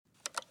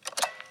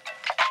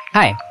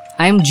Hi,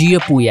 I'm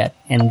Gio Puyat,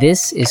 and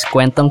this is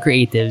Kwentong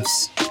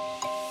Creatives,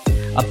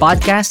 a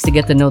podcast to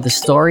get to know the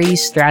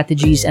stories,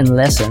 strategies, and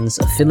lessons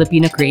of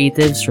Filipino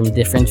creatives from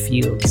different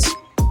fields.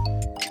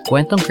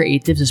 Kwentong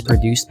Creatives is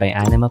produced by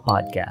Anima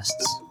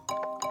Podcasts.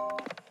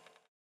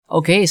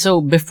 Okay,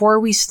 so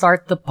before we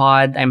start the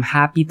pod, I'm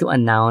happy to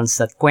announce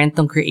that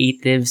Kwentong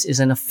Creatives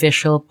is an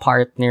official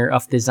partner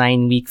of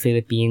Design Week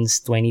Philippines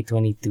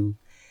 2022.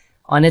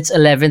 On its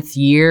 11th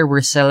year,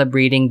 we're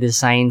celebrating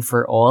Design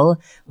for All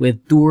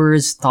with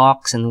tours,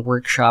 talks, and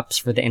workshops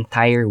for the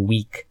entire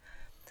week.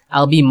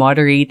 I'll be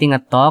moderating a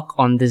talk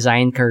on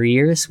design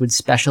careers with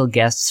special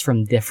guests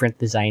from different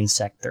design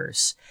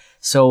sectors.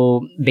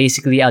 So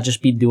basically, I'll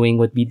just be doing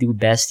what we do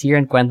best here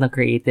in Kwentong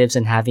Creatives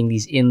and having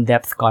these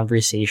in-depth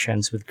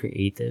conversations with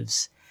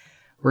creatives.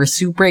 We're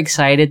super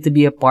excited to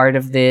be a part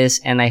of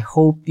this, and I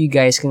hope you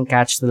guys can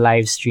catch the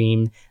live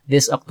stream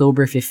this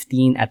October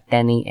 15 at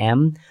 10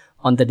 a.m.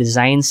 on the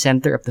Design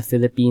Center of the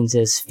Philippines'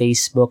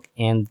 Facebook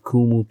and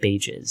Kumu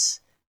pages.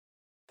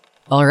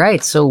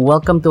 Alright, so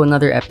welcome to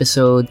another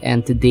episode,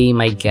 and today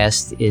my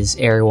guest is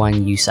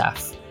Erwan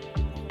Yusaf.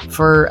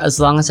 For as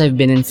long as I've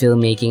been in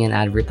filmmaking and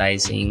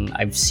advertising,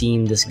 I've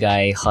seen this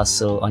guy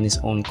hustle on his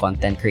own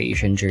content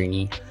creation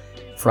journey.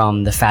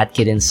 From the fat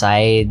kid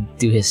inside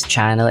to his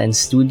channel and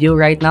studio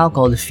right now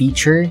called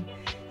Feature,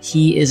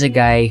 he is a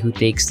guy who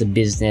takes the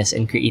business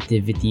and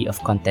creativity of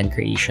content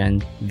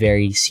creation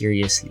very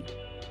seriously.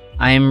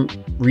 I'm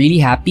really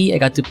happy I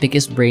got to pick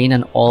his brain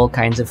on all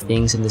kinds of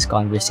things in this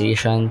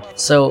conversation.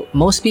 So,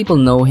 most people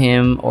know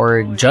him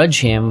or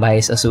judge him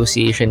by his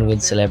association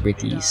with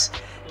celebrities.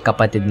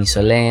 Kapatid ni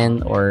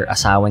Solen or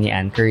asawa ni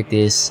Ann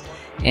Curtis.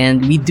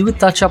 And we do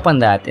touch up on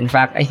that. In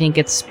fact, I think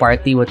it's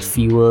partly what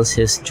fuels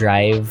his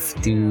drive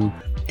to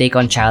take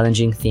on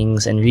challenging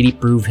things and really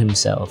prove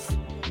himself.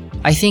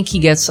 I think he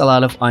gets a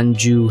lot of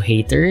undue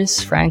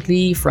haters,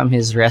 frankly, from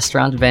his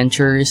restaurant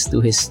ventures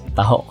to his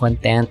taho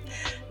content.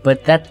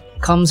 But that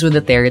comes with the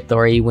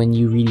territory when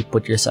you really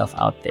put yourself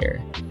out there.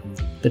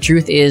 The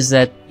truth is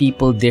that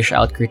people dish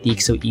out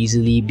critiques so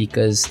easily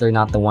because they're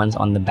not the ones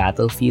on the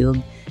battlefield.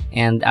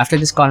 And after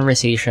this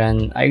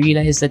conversation, I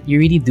realized that you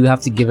really do have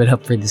to give it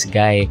up for this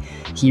guy.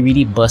 He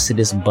really busted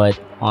his butt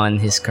on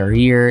his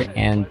career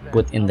and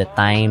put in the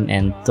time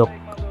and took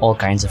all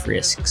kinds of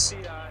risks.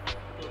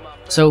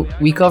 So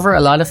we cover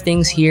a lot of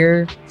things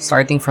here,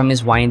 starting from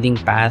his winding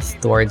path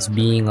towards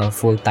being a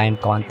full-time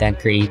content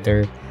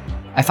creator.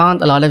 I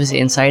found a lot of his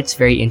insights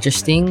very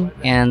interesting,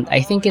 and I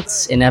think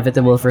it's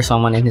inevitable for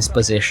someone in his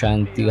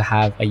position to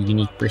have a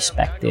unique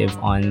perspective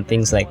on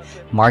things like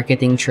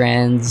marketing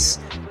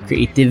trends,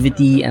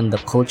 creativity, and the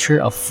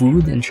culture of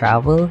food and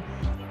travel.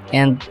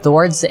 And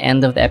towards the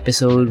end of the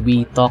episode,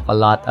 we talk a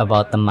lot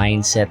about the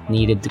mindset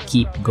needed to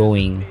keep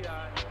going.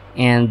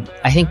 And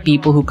I think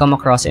people who come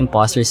across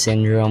imposter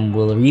syndrome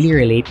will really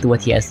relate to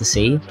what he has to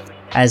say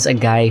as a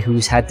guy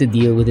who's had to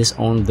deal with his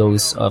own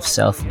dose of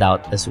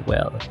self-doubt as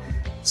well.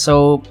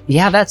 So,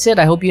 yeah, that's it.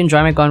 I hope you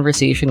enjoy my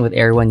conversation with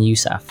Erwan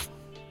Yusaf.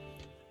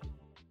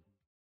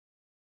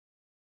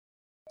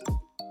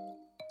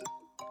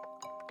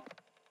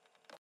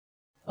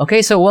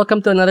 Okay, so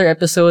welcome to another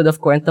episode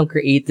of Kwentong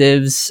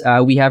Creatives.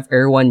 We have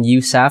Erwan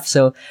Yusaf.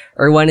 So,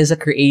 Erwan is a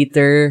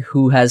creator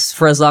who has,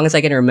 for as long as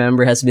I can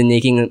remember, has been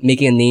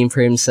making a name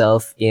for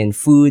himself in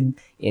food,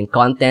 in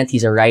content.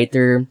 He's a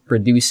writer,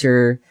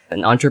 producer,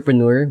 an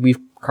entrepreneur. We've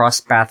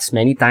crossed paths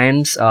many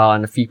times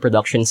on a few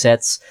production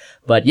sets.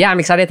 But yeah, I'm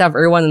excited to have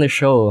Erwan on the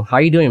show. How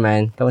are you doing,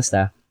 man?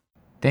 Kamusta?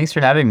 Thanks for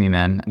having me,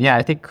 man. Yeah,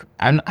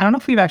 I don't know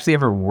if we've actually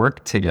ever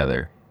worked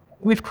together.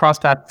 We've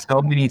crossed paths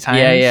so many times.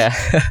 Yeah.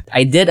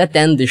 I did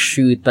attend the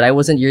shoot, but I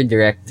wasn't your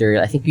director.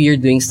 I think you're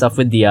doing stuff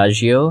with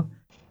Diageo.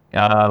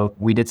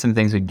 We did some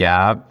things with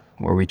Gab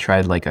where we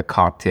tried like a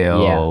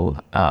cocktail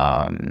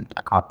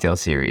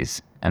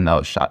series. And that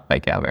was shot by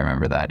Gab. I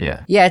remember that,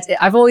 yeah. Yeah,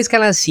 I've always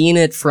kind of seen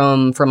it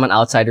from an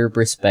outsider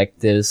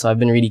perspective. So I've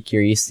been really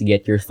curious to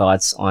get your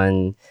thoughts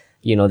on,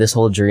 this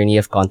whole journey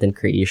of content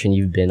creation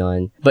you've been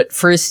on. But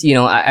first,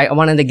 I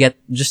wanted to get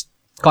just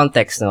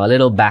context now, a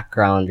little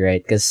background,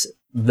 right? Because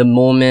the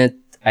moment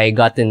I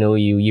got to know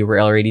you, you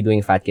were already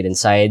doing Fat Kid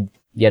Inside.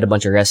 You had a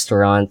bunch of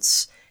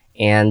restaurants.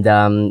 And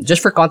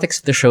just for context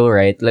of the show,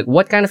 right? Like,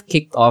 what kind of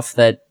kicked off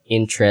that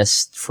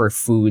interest for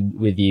food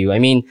with you? I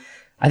mean,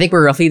 I think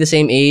we're roughly the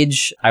same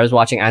age. I was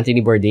watching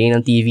Anthony Bourdain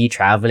on TV,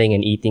 traveling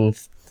and eating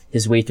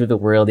his way through the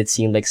world. It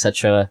seemed like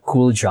such a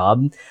cool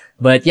job.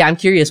 But yeah, I'm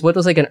curious, what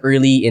was like an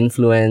early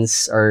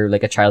influence or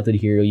like a childhood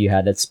hero you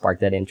had that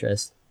sparked that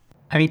interest?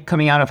 I mean,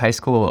 coming out of high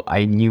school,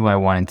 I knew I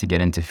wanted to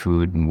get into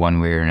food in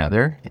one way or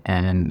another.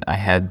 And I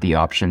had the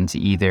option to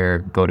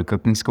either go to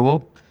cooking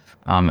school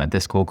at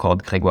this school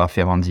called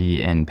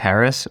Grégoire-Ferrandi in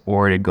Paris,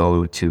 or to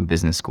go to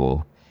business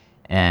school.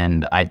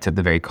 And I took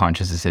the very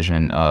conscious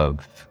decision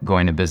of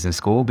going to business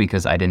school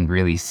because I didn't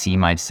really see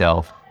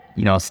myself,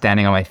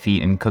 standing on my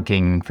feet and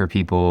cooking for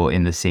people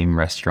in the same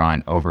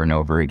restaurant over and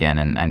over again.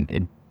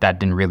 And that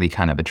didn't really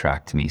kind of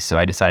attract me. So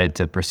I decided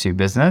to pursue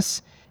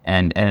business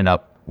and ended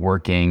up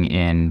working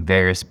in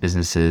various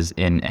businesses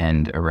in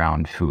and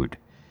around food.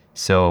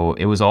 So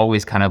it was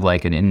always kind of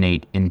like an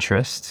innate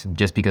interest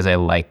just because I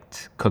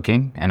liked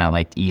cooking and I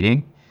liked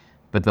eating.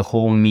 But the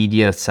whole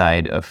media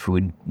side of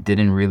food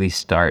didn't really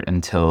start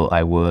until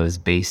I was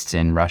based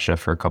in Russia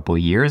for a couple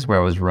of years, where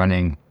I was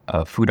running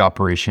a food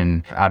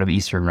operation out of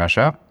Eastern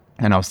Russia.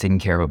 And I was taking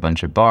care of a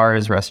bunch of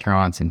bars,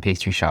 restaurants, and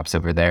pastry shops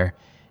over there.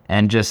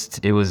 And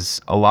just, it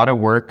was a lot of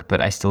work,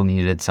 but I still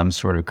needed some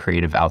sort of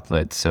creative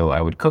outlet. So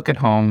I would cook at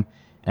home.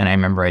 And I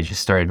remember I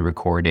just started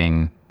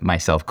recording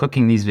myself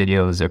cooking these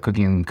videos, or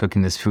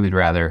cooking this food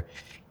rather,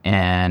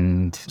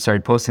 and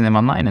started posting them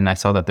online. And I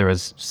saw that there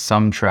was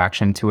some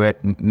traction to it,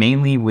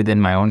 mainly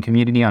within my own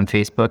community on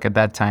Facebook at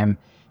that time.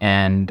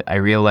 And I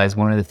realized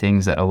one of the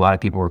things that a lot of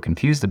people were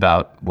confused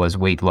about was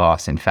weight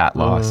loss and fat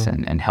loss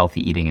and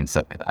healthy eating and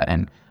stuff like that.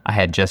 And I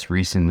had just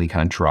recently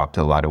kind of dropped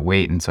a lot of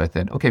weight. And so I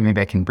thought, okay,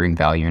 maybe I can bring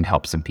value and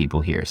help some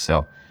people here.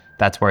 So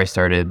that's where I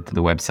started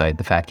the website,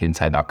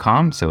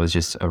 thefatkidinside.com. So it was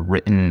just a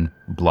written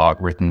blog,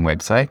 written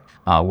website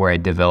where I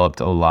developed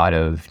a lot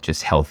of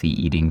just healthy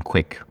eating,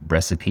 quick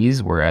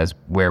recipes,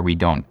 where we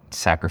don't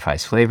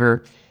sacrifice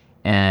flavor.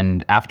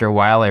 And after a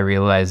while, I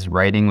realized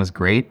writing was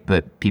great,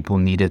 but people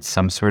needed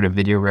some sort of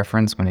video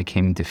reference when it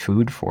came to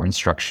food for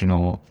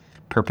instructional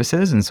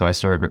purposes. And so I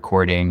started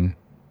recording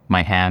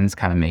my hands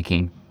kind of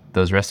making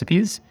those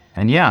recipes.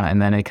 And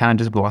then it kind of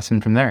just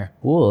blossomed from there.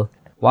 Cool.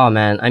 Wow,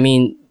 man. I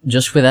mean,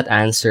 just with that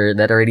answer,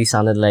 that already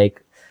sounded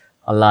like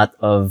a lot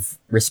of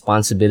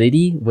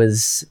responsibility.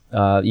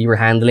 You were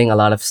handling a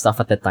lot of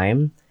stuff at the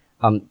time.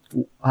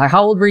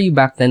 How old were you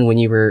back then when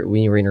you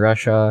were in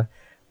Russia,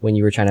 when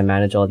you were trying to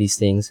manage all these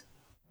things?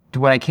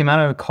 When I came out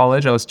of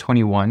college, I was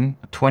 20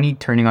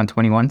 turning on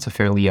 21, so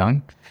fairly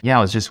young. Yeah,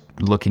 I was just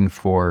looking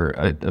for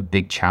a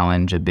big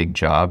challenge, a big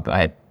job. I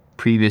had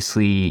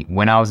previously,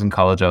 when I was in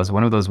college, I was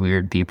one of those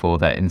weird people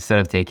that instead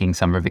of taking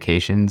summer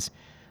vacations,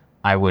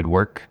 I would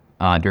work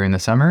during the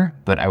summer,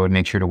 but I would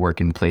make sure to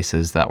work in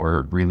places that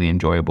were really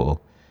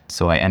enjoyable.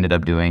 So I ended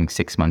up doing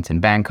 6 months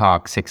in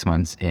Bangkok, 6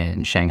 months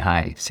in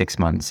Shanghai, 6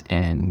 months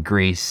in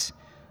Greece.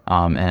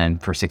 And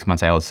for 6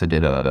 months, I also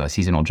did a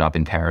seasonal job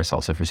in Paris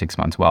also for 6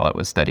 months while I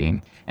was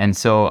studying. And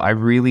so I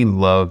really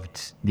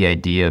loved the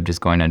idea of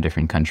just going to a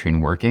different country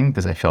and working,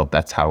 because I felt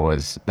that's how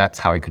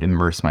I could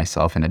immerse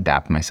myself and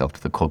adapt myself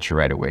to the culture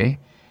right away.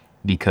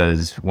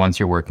 Because once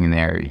you're working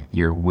there,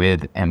 you're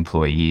with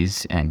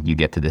employees and you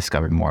get to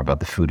discover more about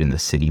the food in the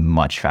city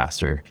much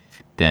faster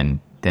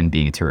than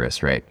being a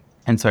tourist, right?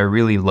 And so I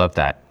really loved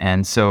that.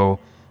 And so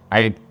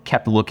I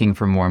kept looking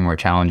for more and more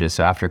challenges.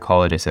 So after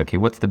college, I said, okay,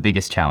 what's the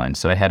biggest challenge?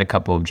 So I had a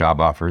couple of job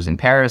offers in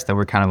Paris that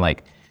were kind of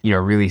like,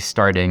 really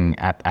starting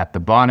at the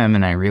bottom.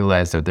 And I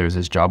realized that there's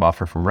this job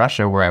offer from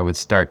Russia where I would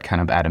start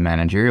kind of at a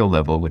managerial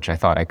level, which I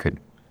thought I could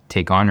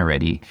take on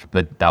already.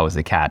 But that was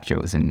the catch.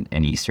 It was in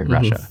Eastern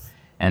Russia.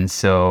 And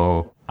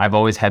so I've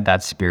always had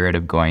that spirit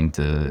of going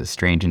to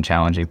strange and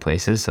challenging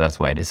places. So that's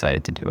why I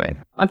decided to do it.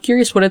 I'm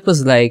curious what it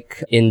was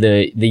like in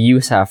the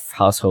USAF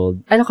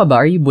household. Ano ka ba?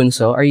 Are you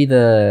bunso? Are you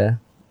the...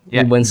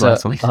 Yeah,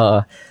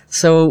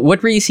 so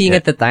what were you seeing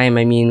at the time?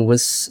 I mean,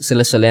 was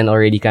sila Solen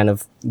already kind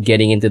of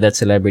getting into that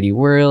celebrity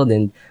world,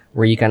 and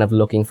were you kind of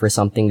looking for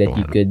something that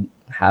you could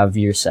have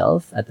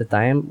yourself at the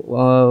time?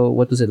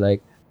 What was it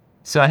like?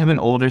 So I have an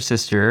older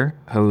sister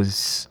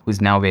who's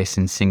now based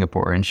in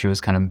Singapore, and she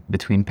was kind of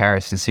between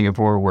Paris and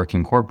Singapore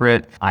working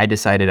corporate. I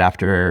decided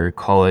after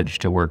college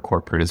to work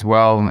corporate as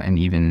well, and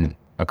even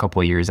a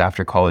couple of years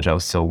after college, I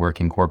was still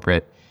working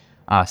corporate.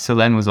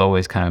 Solen was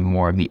always kind of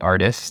more of the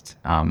artist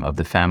of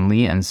the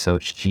family. And so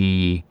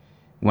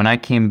when I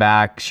came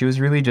back, she was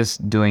really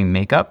just doing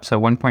makeup. So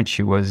at one point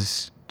she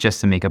was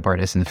just a makeup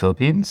artist in the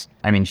Philippines.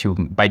 I mean,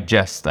 I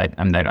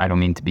don't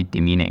mean to be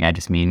demeaning. I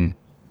just mean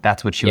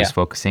that's what she was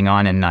focusing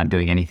on and not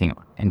doing anything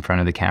in front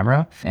of the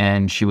camera.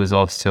 And she was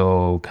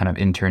also kind of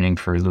interning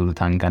for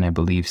Lulutangan, I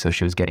believe. So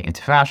she was getting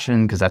into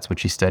fashion because that's what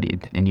she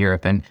studied in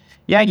Europe. And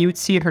yeah, you would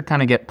see her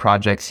kind of get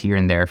projects here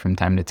and there from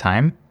time to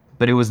time.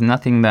 But it was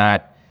nothing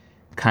that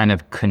kind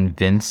of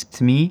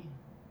convinced me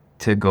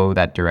to go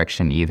that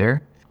direction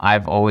either.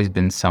 I've always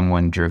been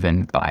someone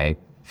driven by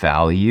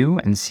value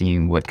and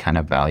seeing what kind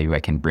of value I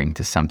can bring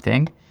to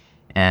something.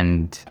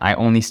 And I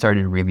only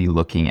started really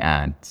looking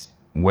at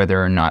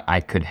whether or not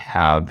I could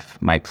have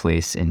my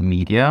place in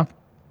media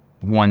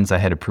once I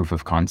had a proof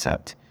of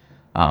concept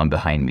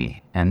behind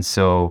me. And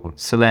so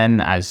Solen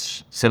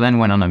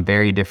went on a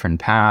very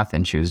different path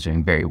and she was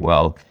doing very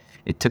well.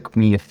 It took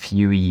me a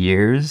few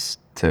years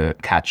to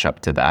catch up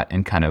to that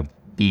and kind of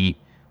be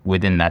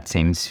within that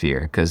same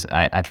sphere, because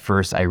at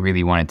first I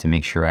really wanted to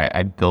make sure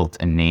I built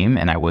a name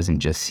and I wasn't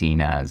just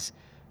seen as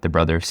the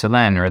brother of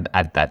Solen. Or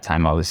at that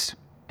time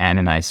Anne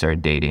and I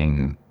started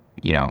dating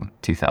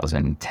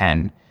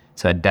 2010.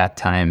 So at that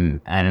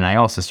time Anne and I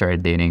also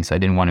started dating, so I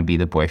didn't want to be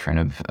the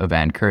boyfriend of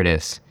Anne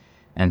Curtis.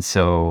 And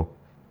so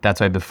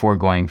that's why before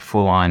going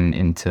full on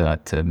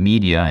into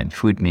media and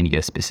food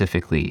media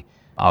specifically,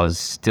 I was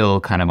still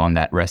kind of on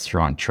that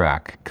restaurant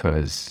track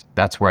because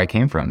that's where I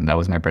came from. That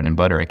was my bread and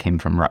butter. I came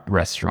from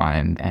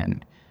restaurant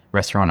and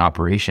restaurant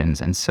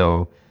operations. And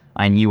so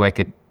I knew I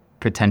could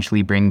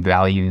potentially bring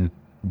value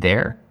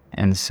there.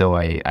 And so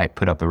I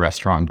put up a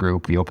restaurant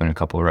group. We opened a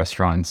couple of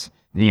restaurants.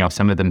 You know,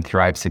 some of them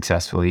thrived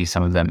successfully.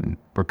 Some of them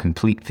were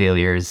complete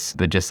failures.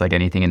 But just like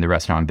anything in the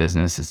restaurant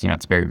business,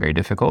 it's very, very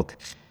difficult.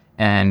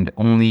 And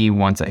only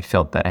once I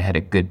felt that I had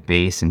a good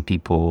base and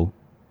people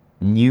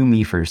knew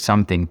me for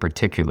something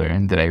particular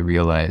did I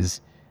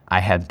realize I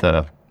had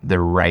the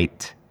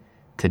right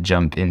to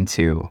jump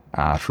into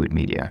food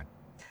media.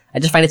 I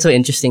just find it so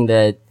interesting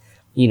that,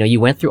 you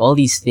went through all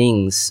these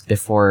things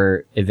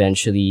before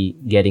eventually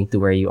getting to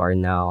where you are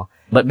now.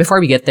 But before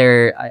we get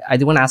there, I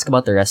do want to ask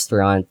about the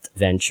restaurant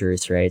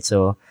ventures, right?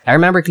 So I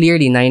remember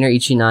clearly Niner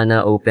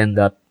Ichinana opened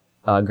up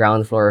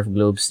ground floor of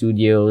Globe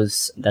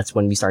Studios. That's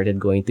when we started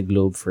going to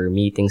Globe for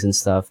meetings and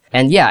stuff.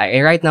 And yeah,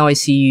 right now I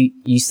see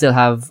you still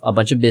have a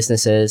bunch of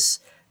businesses,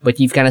 but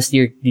you've kind of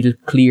steered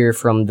clear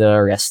from the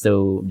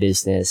resto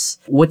business.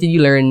 What did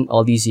you learn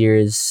all these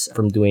years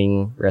from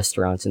doing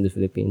restaurants in the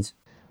Philippines?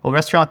 Well,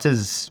 restaurants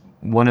is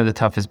one of the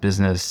toughest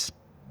business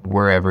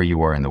wherever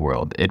you are in the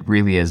world. It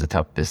really is a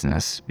tough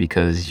business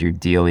because you're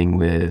dealing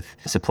with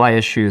supply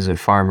issues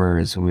of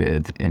farmers,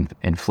 with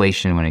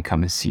inflation when it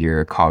comes to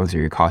your COGS or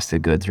your cost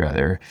of goods,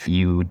 rather.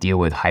 You deal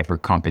with hyper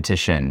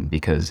competition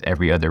because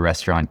every other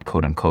restaurant,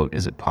 quote unquote,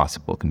 is a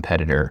possible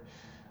competitor.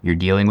 You're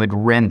dealing with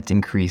rent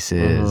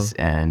increases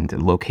and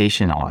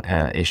location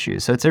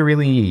issues. So it's a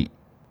really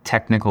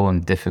technical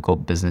and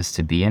difficult business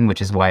to be in,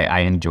 which is why I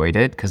enjoyed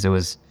it, because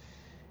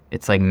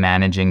it's like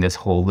managing this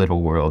whole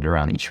little world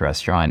around each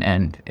restaurant.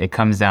 And it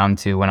comes down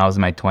to when I was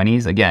in my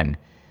 20s, again,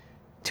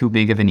 too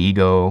big of an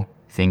ego,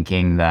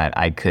 thinking that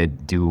I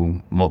could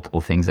do multiple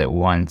things at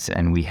once.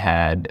 And we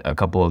had a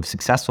couple of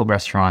successful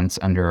restaurants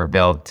under our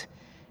belt.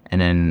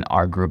 And then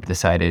our group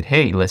decided,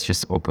 hey, let's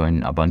just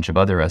open a bunch of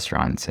other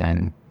restaurants.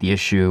 And the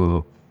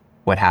issue,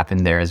 what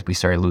happened there is we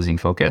started losing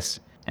focus.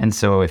 And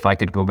so if I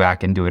could go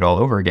back and do it all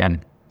over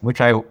again, which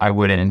I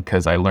wouldn't,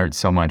 because I learned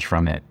so much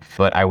from it,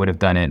 but I would have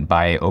done it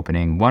by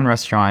opening one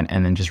restaurant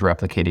and then just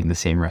replicating the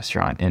same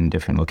restaurant in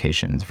different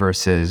locations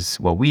versus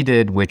what we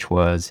did, which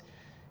was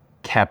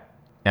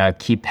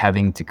keep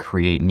having to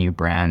create new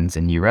brands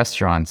and new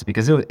restaurants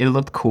because it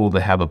looked cool to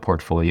have a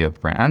portfolio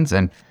of brands.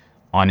 And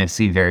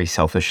honestly, very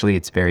selfishly,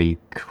 it's very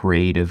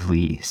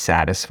creatively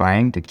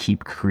satisfying to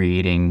keep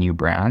creating new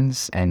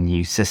brands and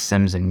new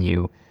systems and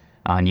new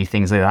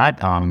things like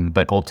that.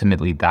 But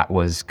ultimately, that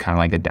was kind of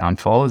like a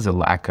downfall, is a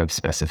lack of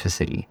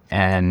specificity.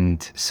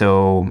 And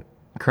so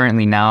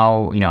currently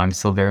now, I'm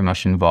still very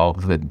much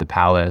involved with the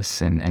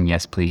Palace and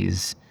Yes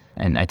Please.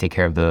 And I take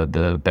care of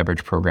the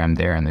beverage program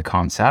there and the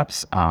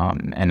concepts.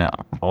 And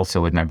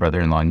also with my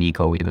brother-in-law,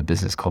 Nico, we have a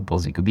business called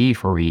Bolzico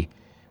Beef where we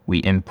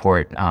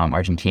import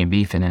Argentine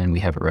beef, and then we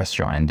have a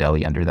restaurant in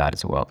Delhi under that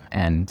as well.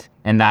 And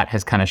that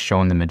has kind of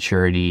shown the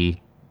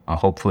maturity.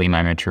 Hopefully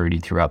my maturity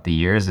throughout the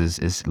years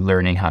is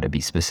learning how to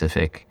be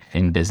specific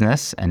in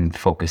business and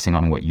focusing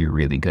on what you're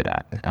really good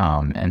at.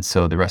 And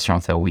so the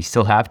restaurants that we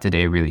still have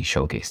today really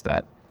showcase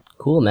that.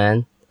 Cool,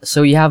 man.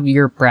 So you have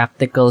your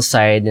practical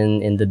side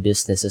in the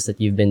businesses that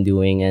you've been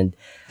doing. And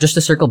just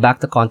to circle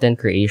back to content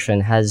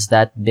creation, has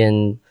that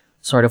been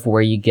sort of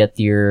where you get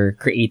your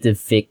creative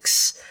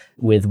fix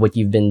with what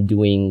you've been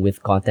doing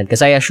with content?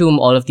 Because I assume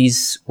all of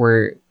these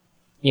were,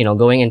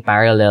 going in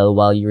parallel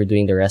while you were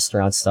doing the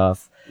restaurant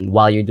stuff,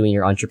 while you're doing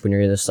your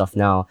entrepreneurial stuff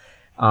now.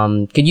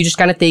 Could you just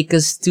kind of take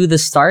us to the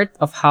start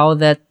of how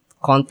that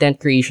content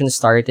creation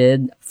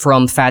started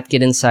from Fat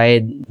Kid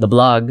Inside, the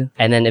blog,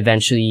 and then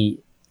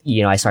eventually,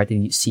 I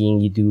started seeing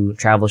you do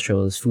travel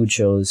shows, food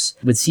shows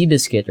with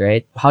Seabiscuit,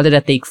 right? How did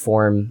that take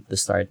form to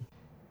start?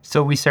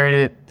 So I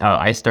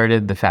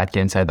started the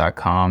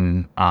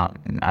fatkidinside.com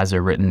as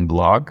a written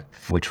blog,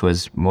 which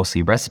was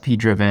mostly recipe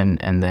driven.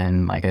 And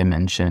then, like I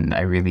mentioned,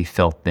 I really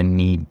felt the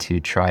need to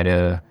try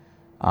to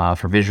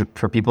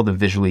for people to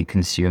visually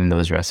consume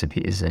those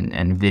recipes,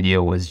 and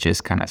video was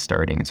just kind of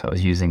starting. So I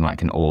was using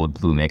like an old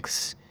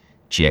Bluemix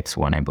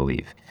GX1, I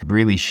believe.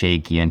 Really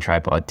shaky and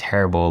tripod,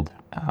 terrible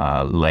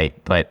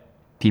light, but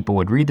people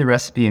would read the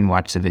recipe and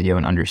watch the video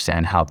and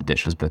understand how the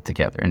dish was put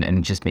together, and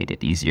it just made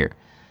it easier.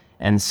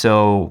 And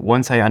so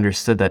once I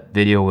understood that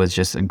video was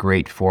just a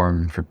great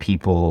form for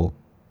people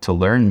to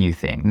learn new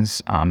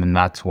things, and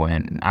that's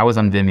when I was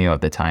on Vimeo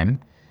at the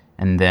time.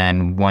 And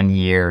then 1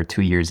 year or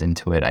 2 years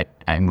into it,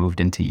 I moved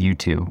into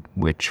YouTube,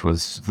 which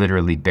was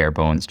literally bare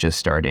bones, just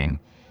starting.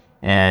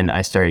 And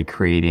I started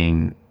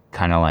creating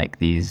kind of like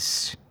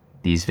these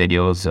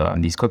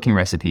videos, these cooking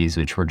recipes,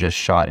 which were just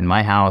shot in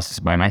my house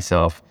by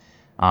myself,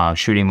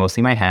 shooting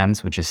mostly my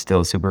hands, which is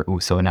still super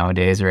uso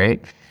nowadays,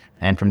 right?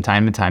 And from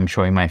time to time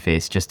showing my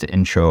face just to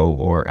intro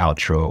or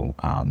outro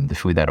the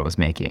food that I was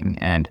making.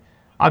 And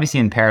obviously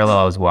in parallel,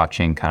 I was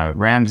watching kind of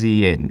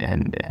Ramsay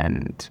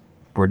and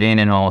Bourdain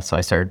and all, so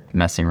I started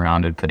messing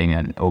around and putting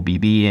an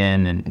OBB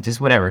in and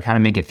just whatever, kind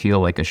of make it feel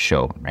like a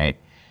show, right?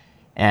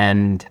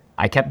 And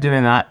I kept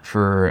doing that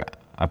for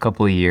a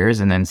couple of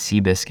years, and then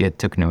Seabiscuit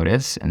took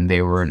notice, and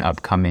they were an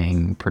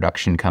upcoming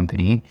production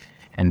company,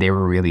 and they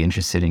were really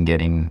interested in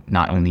getting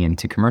not only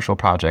into commercial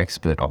projects,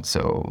 but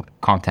also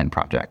content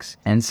projects.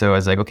 And so I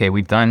was like, okay,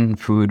 we've done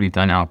food, we've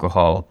done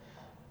alcohol,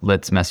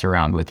 let's mess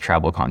around with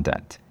travel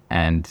content.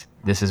 And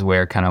this is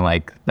where kind of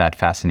like that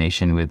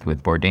fascination with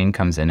Bourdain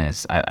comes in.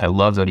 Is I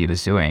loved what he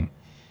was doing.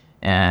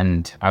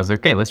 And I was like,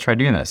 okay, let's try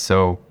doing this.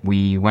 So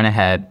we went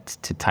ahead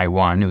to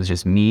Taiwan. It was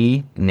just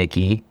me,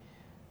 Nikki,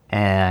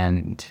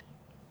 and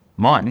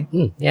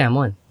Mon. Yeah,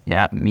 Mon.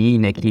 Yeah, me,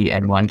 Nikki,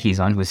 and Mon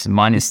Kizon, who's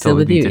Mon is still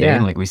with me today.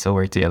 Yeah. Like we still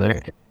work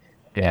together.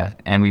 Yeah.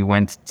 And we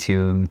went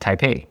to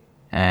Taipei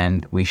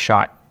and we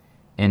shot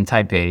in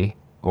Taipei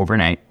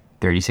overnight,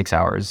 36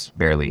 hours,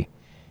 barely.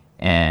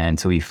 And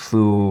so we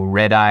flew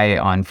red eye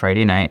on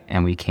Friday night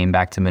and we came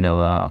back to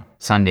Manila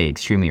Sunday,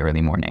 extremely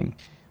early morning.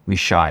 We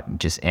shot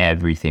just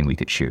everything we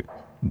could shoot,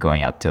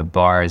 going out to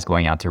bars,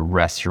 going out to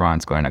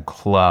restaurants, going to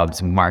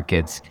clubs,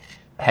 markets.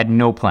 Had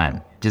no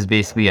plan. Just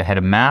basically I had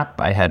a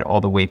map. I had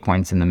all the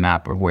waypoints in the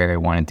map of where I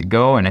wanted to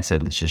go. And I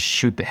said, let's just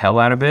shoot the hell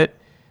out of it.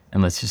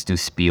 And let's just do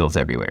spiels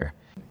everywhere.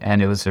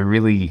 And it was a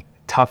really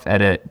tough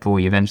edit, but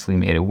we eventually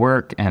made it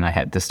work. And I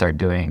had to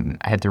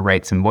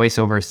write some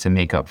voiceovers to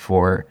make up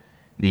for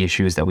the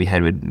issues that we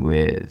had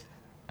with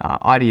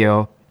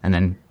audio, and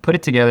then put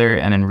it together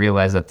and then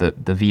realized that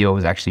the VO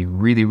was actually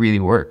really, really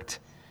worked.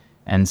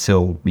 And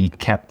so we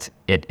kept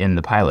it in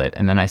the pilot.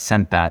 And then I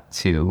sent that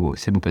to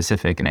Cebu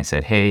Pacific and I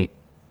said, hey,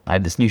 I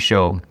have this new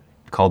show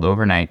called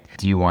Overnight.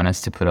 Do you want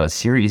us to put a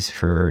series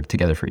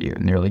together for you?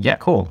 And they were like, yeah,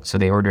 cool. So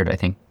they ordered, I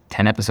think,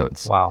 10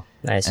 episodes. Wow,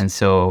 nice. And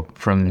so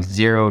from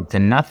 0 to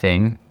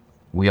nothing,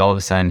 we all of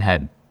a sudden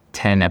had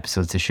 10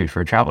 episodes to shoot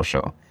for a travel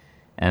show.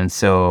 And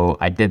so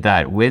I did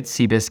that with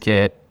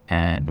Seabiscuit,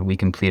 and we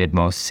completed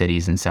most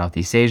cities in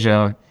Southeast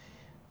Asia,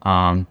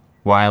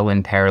 while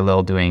in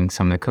parallel doing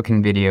some of the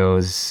cooking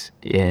videos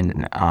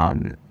in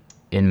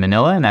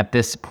Manila. And at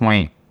this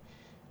point,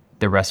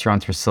 the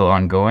restaurants were still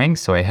ongoing.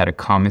 So I had a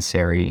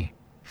commissary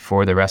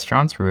for the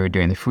restaurants where we were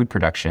doing the food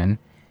production.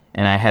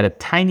 And I had a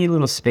tiny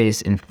little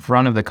space in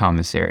front of the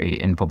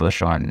commissary in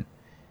Poblacion.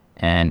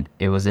 And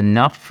it was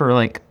enough for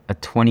like a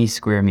 20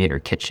 square meter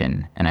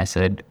kitchen. And I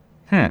said,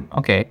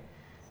 okay.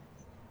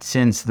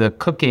 Since the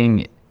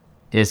cooking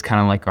is kind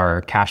of like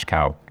our cash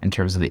cow in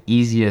terms of the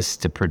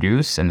easiest to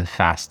produce and the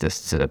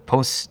fastest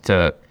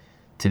to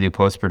do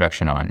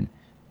post-production on,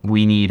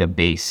 we need a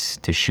base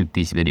to shoot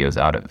these videos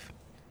out of.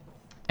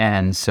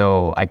 And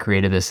so I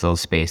created this little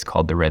space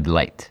called the Red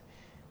Light,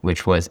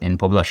 which was in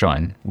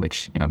Poblacion,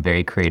 which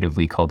very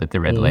creatively called it the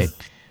Red Light.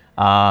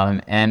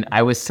 And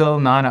I was still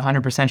not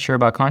 100% sure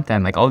about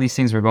content. Like all these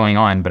things were going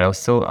on, but I was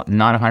still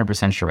not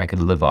 100% sure I could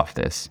live off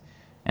this.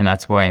 And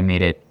that's why I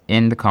made it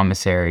in the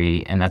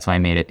commissary, and that's why I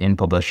made it in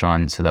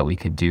Poblacion so that we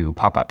could do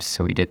pop-ups.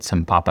 So we did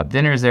some pop-up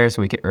dinners there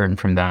so we could earn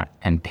from that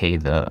and pay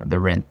the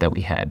rent that we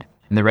had.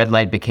 And the Red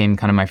Light became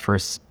kind of my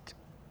first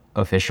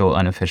official,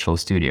 unofficial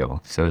studio.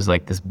 So it was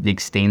like this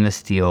big stainless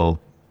steel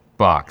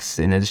box.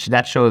 And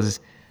that shows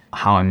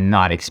how I'm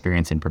not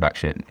experienced in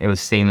production. It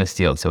was stainless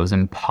steel, so it was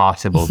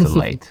impossible to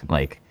light.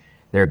 Like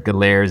there are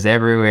glares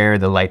everywhere,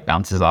 the light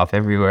bounces off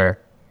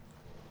everywhere.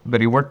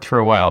 But it worked for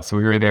a while. So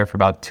we were there for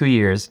about 2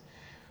 years.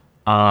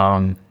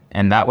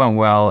 And that went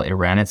well. It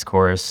ran its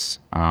course.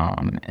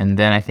 And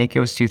then I think it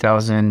was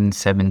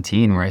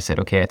 2017 where I said,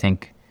 okay, I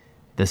think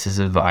this is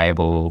a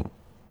viable.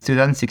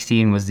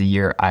 2016 was the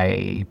year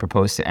I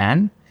proposed to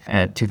Anne.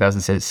 At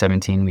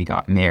 2017, we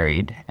got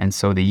married. And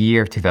so the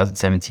year of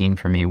 2017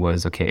 for me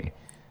was, okay,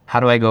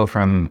 how do I go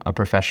from a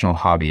professional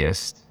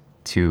hobbyist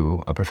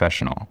to a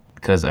professional?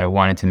 Because I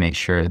wanted to make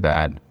sure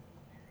that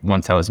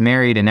once I was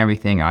married and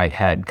everything, I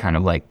had kind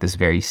of like this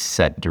very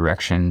set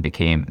direction,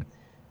 became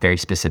very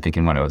specific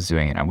in what I was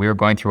doing. And we were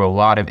going through a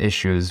lot of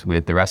issues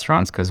with the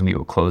restaurants because we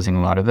were closing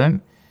a lot of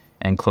them.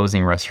 And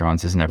closing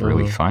restaurants is never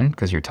really fun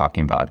because you're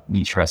talking about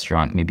each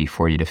restaurant, maybe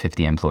 40 to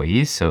 50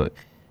 employees. So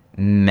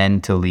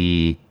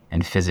mentally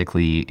and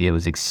physically, it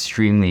was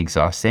extremely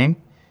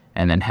exhausting.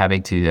 And then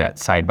having to do that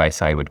side by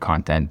side with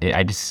content,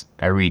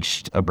 I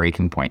reached a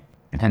breaking point.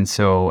 And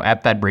so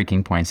at that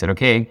breaking point, I said,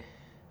 okay,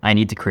 I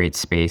need to create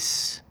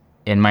space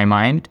in my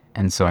mind.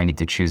 And so I need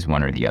to choose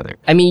one or the other.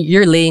 I mean,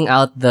 you're laying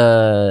out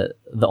the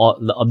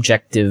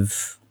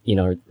objective,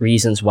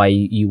 reasons why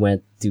you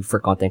went for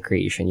content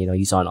creation.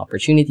 You saw an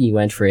opportunity, you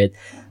went for it.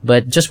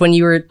 But just when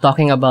you were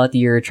talking about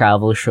your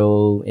travel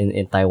show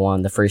in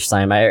Taiwan the first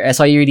time, I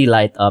saw you really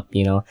light up,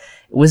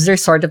 Was there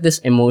sort of this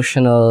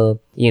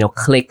emotional,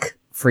 click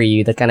for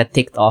you that kind of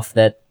ticked off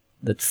that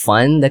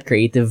fun, that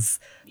creative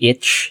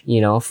itch,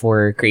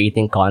 for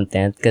creating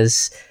content?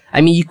 Because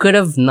I mean, you could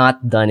have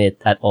not done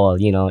it at all,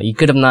 You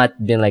could have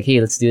not been like, hey,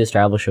 let's do this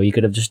travel show. You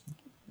could have just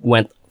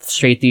went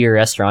straight to your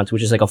restaurant,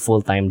 which is like a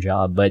full-time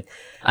job. But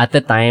at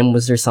the time,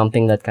 was there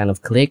something that kind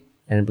of clicked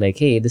and like,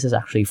 hey, this is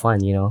actually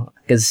fun,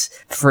 Because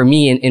for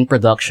me, in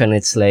production,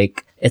 it's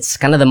like, it's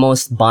kind of the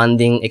most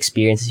bonding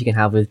experiences you can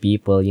have with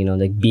people,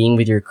 like being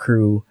with your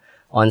crew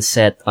on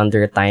set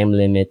under a time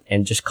limit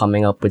and just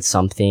coming up with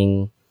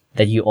something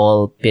that you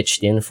all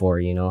pitched in for,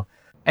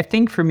 I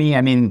think for me,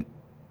 I mean,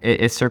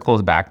 it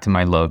circles back to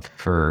my love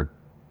for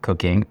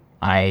cooking.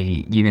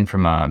 Even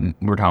from,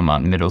 we're talking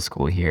about middle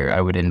school here,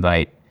 I would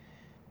invite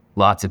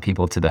lots of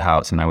people to the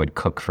house and I would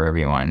cook for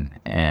everyone.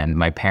 And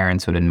my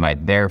parents would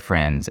invite their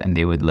friends and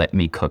they would let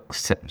me cook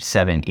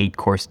 7, 8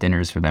 course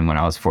dinners for them when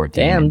I was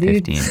 14 Damn, and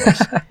dude.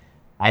 15.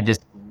 I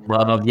just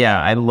loved,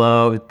 yeah, I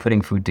loved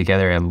putting food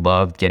together. I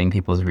loved getting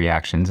people's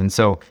reactions. And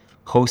so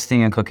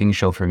hosting a cooking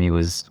show for me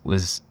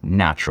was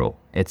natural.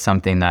 It's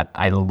something that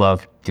I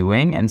love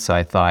doing. And so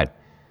I thought,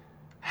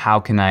 how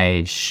can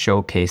I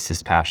showcase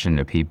this passion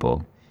to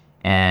people?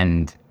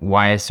 And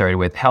why I started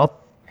with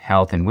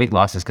health and weight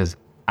loss is because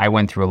I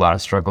went through a lot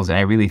of struggles and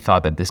I really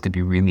thought that this could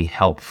be really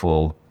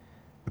helpful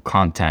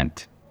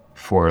content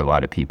for a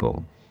lot of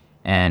people.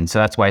 And so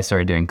that's why I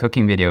started doing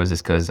cooking videos,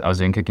 is because I was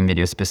doing cooking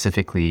videos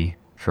specifically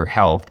for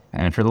health.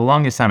 And for the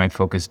longest time, I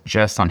focused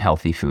just on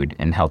healthy food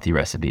and healthy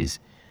recipes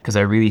because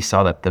I really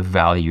saw that the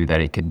value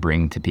that it could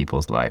bring to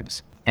people's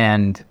lives.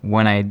 And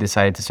when I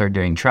decided to start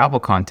doing travel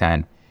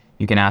content,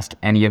 you can ask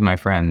any of my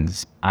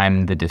friends,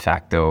 I'm the de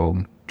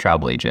facto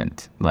travel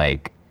agent.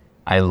 Like,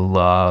 I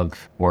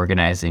love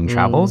organizing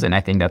travels. And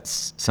I think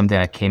that's something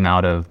that came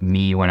out of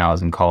me when I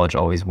was in college,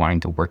 always wanting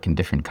to work in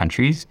different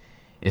countries,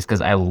 is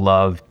because I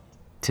love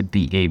to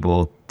be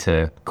able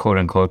to, quote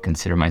unquote,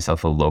 consider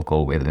myself a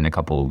local within a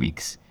couple of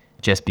weeks,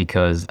 just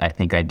because I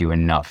think I do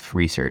enough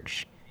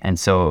research. And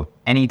so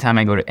anytime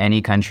I go to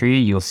any country,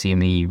 you'll see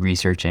me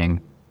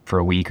researching for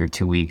a week or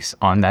 2 weeks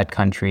on that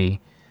country.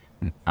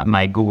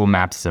 My Google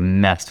Maps is a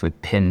mess with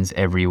pins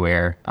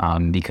everywhere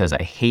because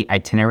I hate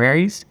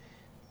itineraries,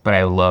 but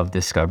I love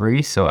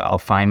discovery. So I'll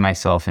find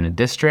myself in a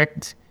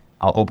district,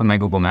 I'll open my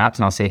Google Maps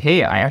and I'll say,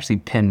 hey, I actually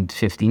pinned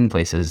 15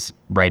 places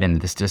right in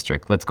this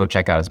district. Let's go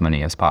check out as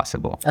many as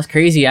possible. That's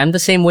crazy. I'm the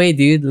same way,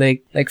 dude.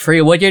 Like for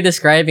you, what you're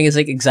describing is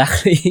like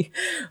exactly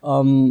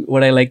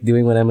what I like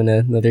doing when I'm in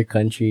another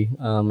country.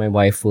 My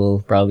wife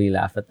will probably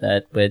laugh at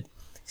that, but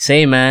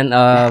same,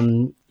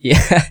 man.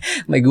 Yeah,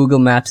 my Google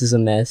Maps is a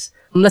mess.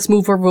 Let's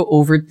move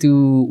over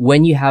to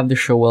when you have the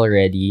show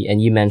already,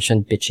 and you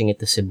mentioned pitching it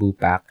to Cebu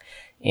Pack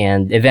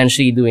and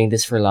eventually doing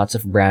this for lots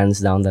of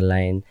brands down the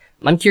line.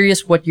 I'm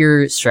curious what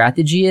your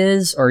strategy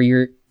is or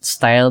your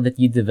style that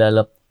you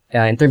develop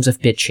in terms of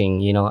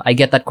pitching. You know, I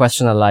get that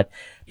question a lot.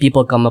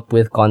 People come up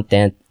with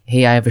content.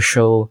 Hey, I have a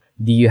show.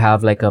 Do you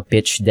have like a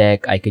pitch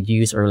deck I could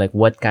use, or like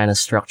what kind of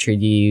structure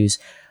do you use?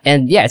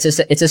 And yeah,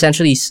 it's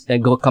essentially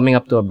coming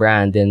up to a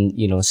brand and,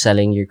 you know,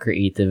 selling your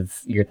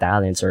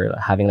talents, or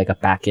having like a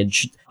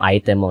packaged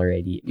item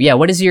already. Yeah.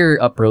 What is your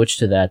approach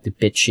to that, to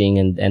pitching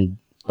and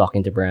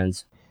talking to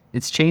brands?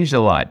 It's changed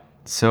a lot.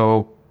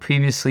 So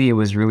previously it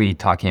was really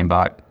talking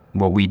about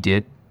what we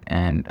did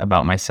and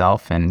about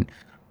myself and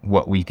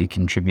what we could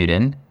contribute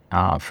in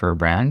for a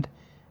brand.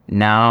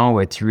 Now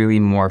it's really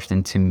morphed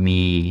into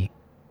me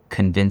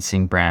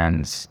convincing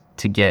brands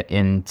to get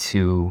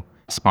into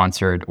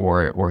sponsored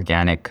or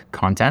organic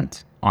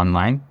content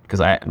online, because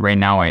right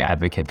now I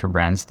advocate for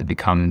brands to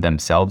become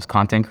themselves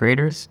content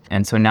creators.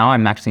 And so now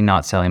I'm actually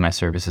not selling my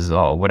services at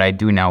all. What I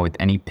do now with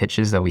any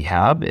pitches that we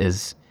have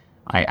is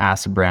I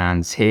ask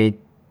brands, hey,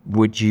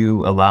 would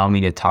you allow me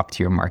to talk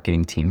to your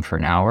marketing team for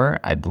an hour?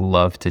 I'd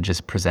love to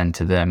just present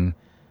to them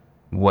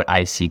what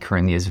I see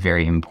currently is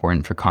very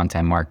important for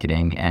content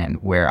marketing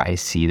and where I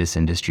see this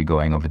industry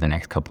going over the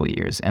next couple of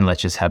years. And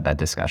let's just have that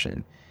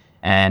discussion.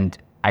 And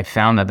I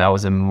found that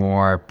was a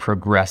more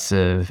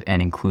progressive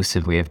and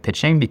inclusive way of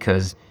pitching,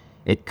 because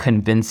it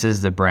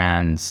convinces the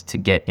brands to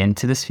get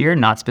into the sphere,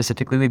 not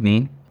specifically with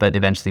me, but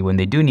eventually when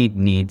they do need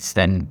needs,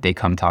 then they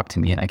come talk to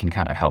me and I can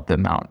kind of help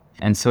them out.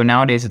 And so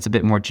nowadays it's a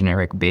bit more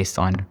generic based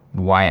on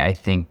why I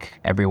think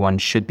everyone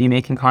should be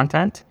making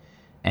content.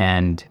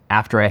 And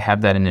after I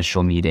have that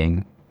initial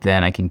meeting,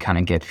 then I can kind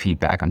of get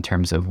feedback on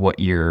terms of what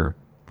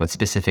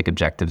specific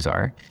objectives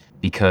are,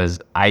 because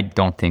I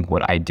don't think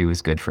what I do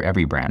is good for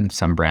every brand.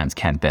 Some brands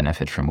can't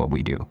benefit from what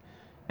we do.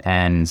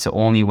 And so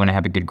only when I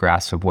have a good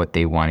grasp of what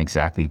they want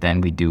exactly,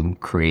 then we do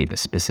create a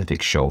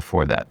specific show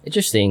for that.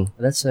 Interesting.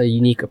 That's a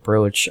unique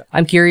approach.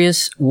 I'm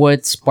curious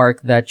what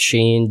sparked that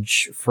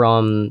change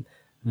from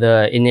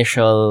the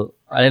initial,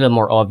 a little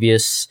more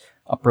obvious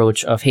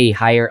approach of, hey,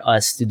 hire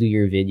us to do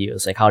your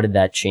videos. Like, how did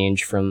that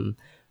change from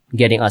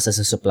getting us as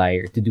a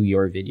supplier to do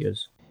your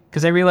videos?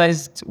 Because I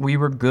realized what we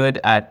were good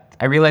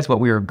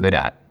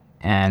at.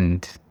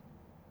 And,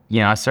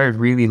 you know, I started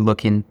really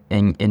looking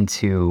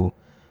into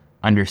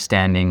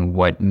understanding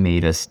what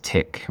made us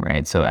tick,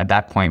 right? So at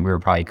that point, we were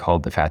probably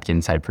called the Fat Kid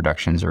Inside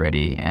Productions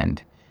already.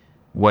 And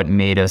what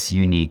made us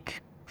unique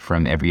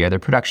from every other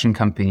production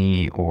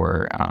company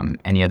or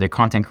any other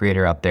content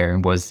creator out there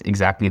was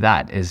exactly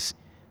that, is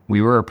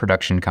we were a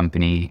production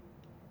company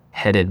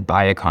headed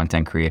by a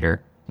content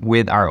creator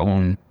with our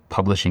own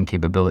publishing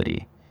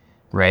capability,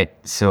 right?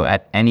 So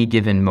at any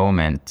given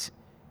moment,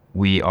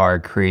 we are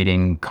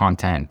creating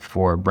content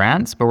for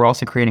brands, but we're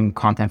also creating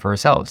content for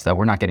ourselves that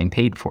we're not getting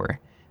paid for.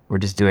 We're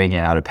just doing it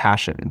out of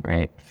passion,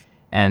 right?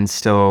 And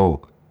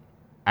so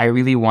I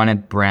really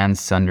wanted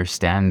brands to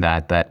understand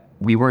that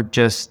we weren't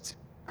just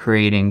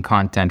creating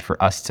content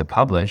for us to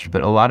publish,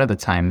 but a lot of the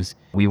times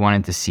we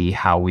wanted to see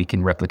how we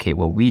can replicate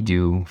what we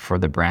do for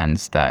the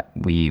brands that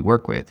we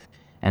work with.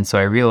 And so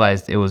I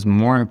realized it was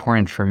more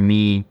important for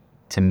me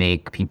to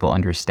make people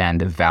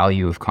understand the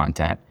value of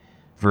content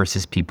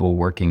versus people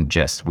working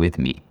just with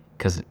me.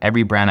 Because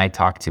every brand I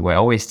talk to, I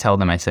always tell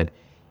them, I said,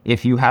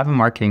 if you have a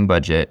marketing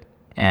budget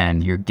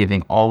and you're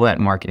giving all that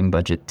marketing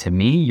budget to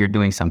me, you're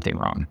doing something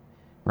wrong,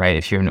 right?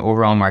 If you have an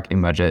overall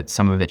marketing budget,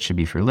 some of it should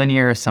be for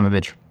linear, some of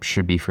it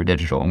should be for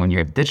digital. And when you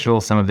have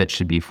digital, some of it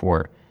should be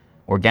for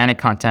organic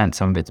content,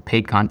 some of it's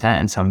paid content,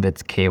 and some of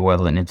it's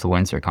KOL and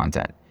influencer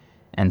content.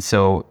 And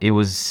so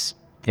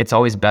it's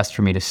always best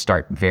for me to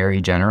start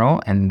very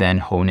general and then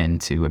hone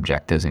into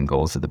objectives and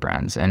goals of the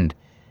brands. And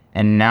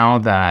now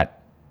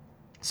that,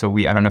 I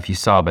don't know if you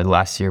saw, but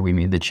last year we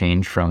made the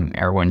change from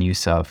Erwan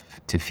Youssef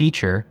to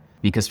Feature,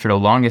 because for the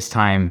longest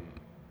time,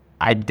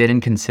 I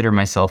didn't consider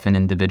myself an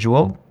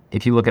individual.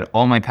 If you look at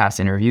all my past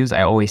interviews,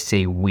 I always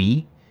say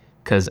we,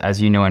 because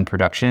as you know, in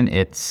production,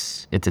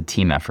 it's a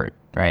team effort,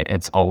 right?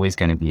 It's always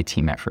going to be a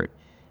team effort.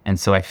 And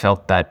so I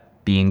felt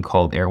that being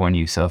called Erwan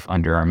Youssef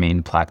under our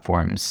main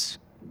platforms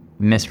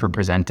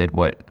misrepresented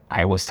what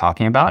I was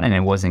talking about, and it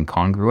wasn't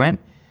congruent,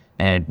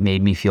 and it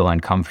made me feel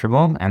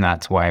uncomfortable, and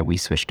that's why we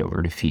switched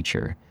over to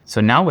Feature.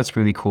 So now what's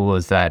really cool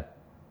is that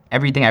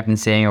everything I've been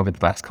saying over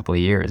the last couple of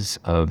years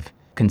of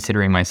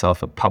considering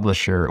myself a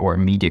publisher or a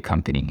media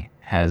company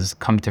has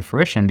come to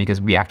fruition, because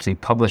we actually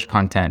publish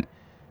content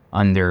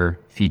under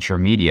Feature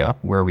Media,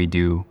 where we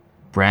do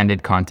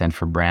branded content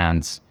for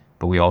brands,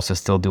 but we also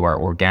still do our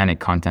organic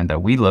content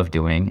that we love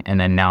doing. And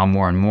then now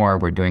more and more,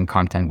 we're doing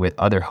content with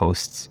other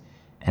hosts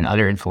and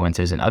other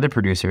influencers and other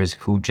producers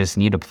who just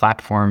need a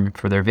platform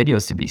for their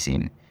videos to be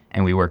seen.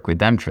 And we work with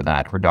them for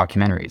that, for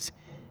documentaries.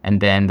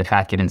 And then the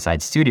Fat Kid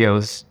Inside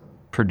Studios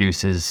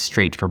produces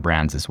straight for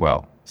brands as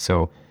well.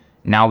 So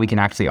now we can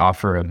actually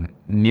offer a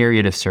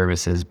myriad of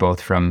services, both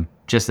from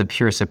just the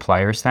pure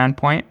supplier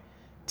standpoint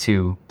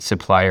to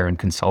supplier and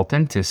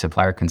consultant to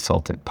supplier,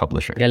 consultant,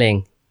 publisher.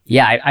 Galing.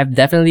 Yeah, I've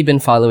definitely been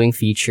following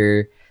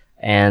Feature.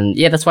 And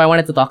yeah, that's why I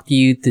wanted to talk to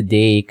you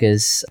today,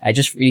 because I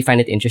just really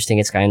find it interesting.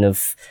 It's kind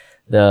of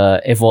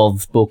the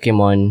evolved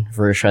Pokemon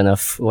version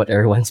of what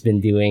everyone's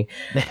been doing.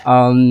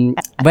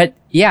 But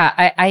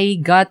yeah, I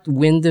got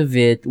wind of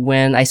it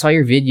when I saw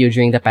your video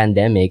during the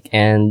pandemic,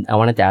 and I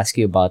wanted to ask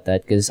you about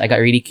that because I got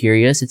really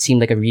curious. It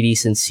seemed like a really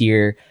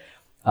sincere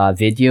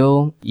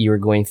video. You were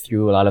going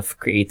through a lot of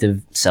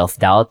creative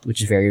self-doubt,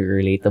 which is very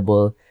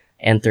relatable,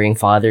 entering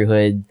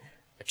fatherhood,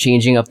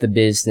 changing up the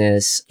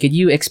business. Could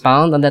you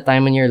expound on that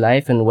time in your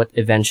life and what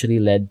eventually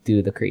led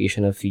to the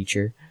creation of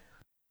Feature?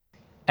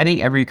 I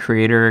think every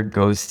creator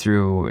goes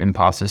through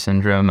imposter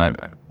syndrome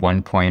at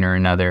one point or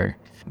another.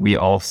 We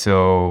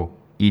also,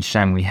 each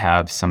time we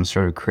have some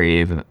sort of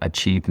creative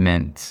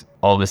achievement,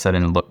 all of a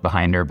sudden look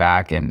behind our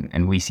back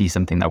and we see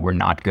something that we're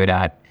not good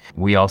at.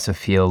 We also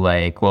feel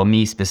like, well,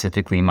 me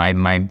specifically,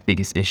 my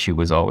biggest issue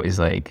was always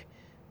like,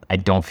 I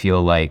don't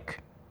feel like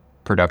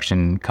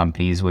production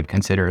companies would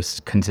consider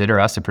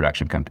us a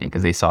production company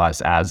because they saw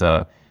us as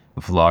a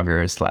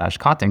vlogger /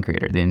 content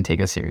creator. They didn't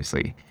take us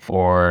seriously.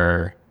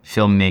 Or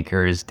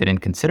filmmakers didn't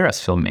consider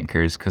us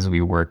filmmakers because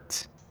we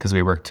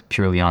worked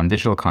purely on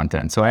digital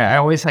content. So I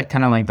always had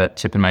kind of like that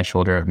chip in my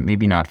shoulder of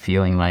maybe not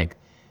feeling like,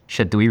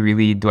 shit, do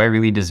I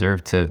really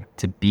deserve to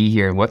be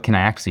here? What can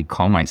I actually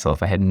call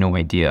myself? I had no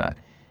idea.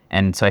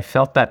 And so I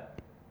felt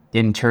that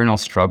internal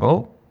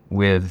struggle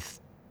with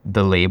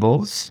the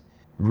labels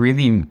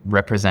really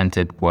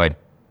represented what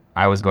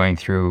I was going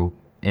through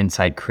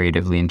inside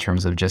creatively, in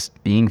terms of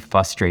just being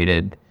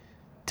frustrated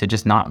to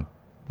just not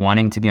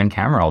wanting to be on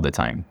camera all the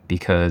time.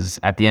 Because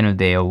at the end of the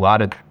day, a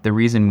lot of the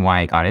reason why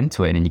I got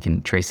into it, and you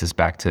can trace this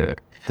back to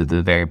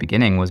the very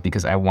beginning, was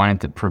because I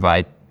wanted to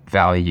provide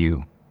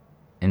value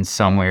in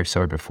some way or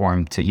sort of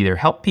form to either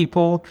help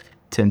people,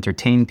 to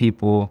entertain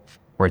people,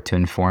 or to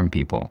inform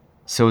people.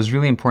 So it was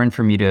really important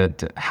for me to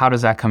how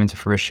does that come into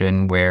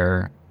fruition,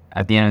 where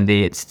at the end of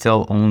the day, it's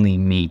still only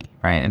me,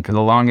 right? And for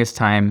the longest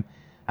time,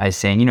 I was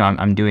saying,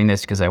 I'm doing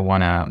this because I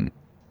want to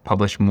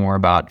publish more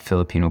about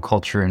Filipino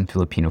culture and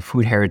Filipino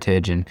food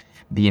heritage and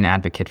be an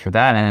advocate for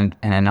that.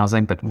 And I was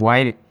like, but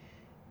why,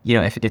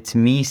 if it's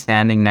me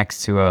standing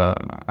next to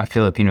a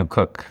Filipino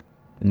cook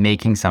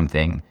making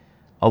something,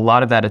 a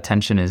lot of that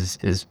attention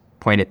is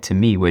pointed to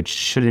me, which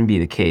shouldn't be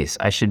the case.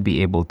 I should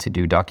be able to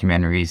do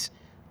documentaries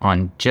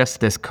on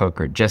just this cook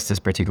or just this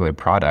particular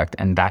product,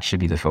 and that should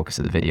be the focus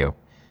of the video.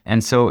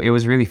 And so it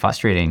was really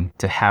frustrating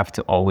to have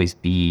to always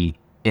be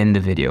in the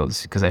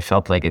videos because I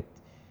felt like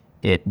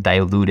it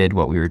diluted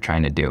what we were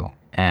trying to do.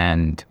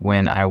 And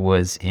when I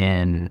was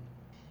in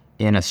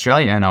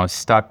Australia and I was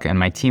stuck and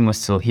my team was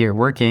still here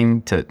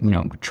working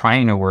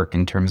trying to work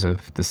in terms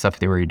of the stuff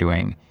they were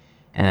doing.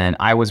 And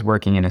I was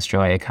working in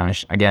Australia, kind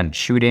of, again,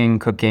 shooting,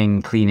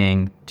 cooking,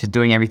 cleaning, just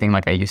doing everything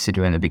like I used to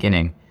do in the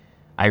beginning.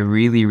 I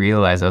really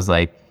realized, I was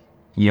like,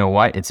 you know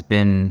what? I've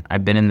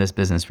been in this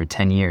business for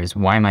 10 years.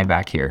 Why am I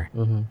back here?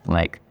 Mm-hmm.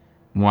 Like,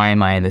 why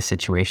am I in this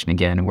situation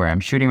again where I'm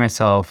shooting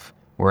myself,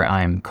 where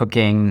I'm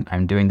cooking,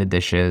 I'm doing the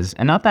dishes?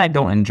 And not that I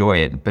don't enjoy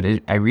it, but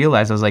I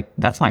realized, I was like,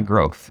 that's not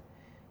growth.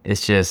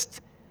 It's just,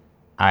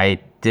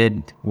 I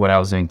did what I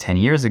was doing 10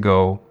 years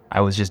ago.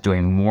 I was just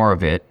doing more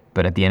of it.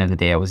 But at the end of the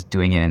day, I was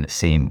doing it in the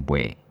same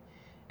way.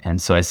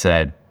 And so I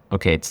said,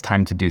 okay, it's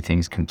time to do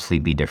things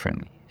completely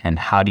differently. And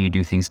how do you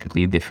do things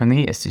completely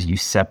differently? Is you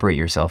separate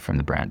yourself from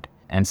the brand.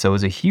 And so it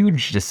was a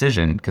huge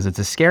decision because it's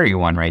a scary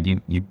one, right?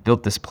 You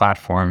built this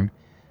platform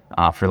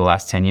for the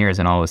last 10 years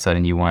and all of a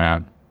sudden you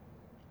want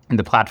to,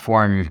 the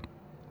platform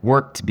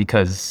worked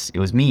because it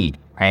was me,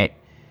 right?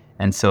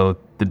 And so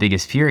the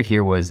biggest fear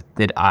here was,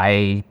 did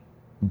I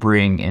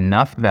bring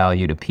enough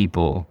value to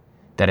people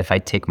that if I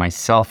take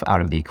myself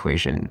out of the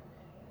equation,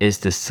 is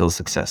this still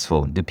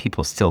successful? Do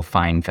people still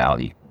find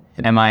value?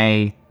 Am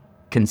I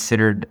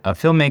considered a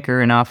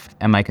filmmaker enough?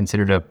 Am I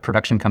considered a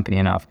production company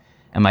enough?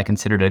 Am I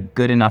considered a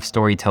good enough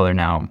storyteller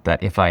now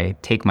that if I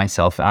take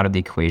myself out of the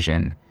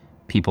equation,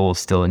 people will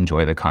still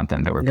enjoy the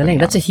content that we're putting out?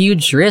 That's a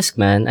huge risk,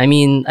 man. I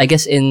mean, I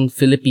guess in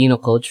Filipino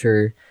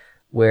culture,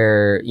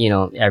 where, you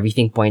know,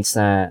 everything points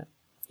na,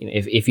 you know,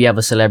 if you have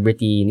a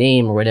celebrity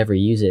name or whatever,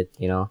 use it,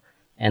 you know,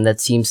 and that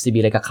seems to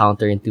be like a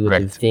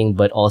counterintuitive thing,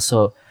 but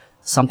also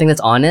something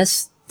that's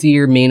honest to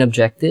your main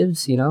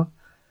objectives, you know?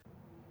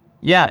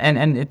 Yeah,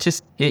 and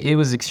it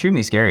was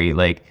extremely scary.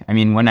 Like, I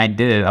mean, when I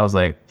did it, I was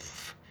like,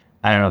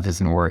 I don't know if this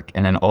is gonna work.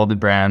 And then all the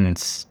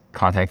brands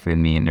contacted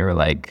me and they were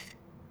like,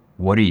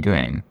 what are you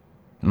doing?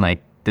 And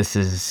like, this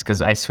is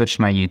because I switched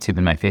my YouTube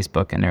and my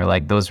Facebook and they're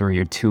like, those were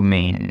your two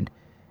main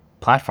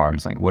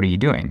platforms. Like, what are you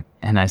doing?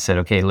 And I said,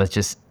 okay, let's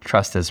just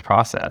trust this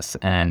process.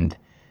 And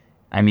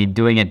I mean,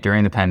 doing it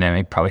during the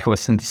pandemic probably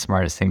wasn't the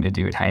smartest thing to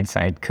do in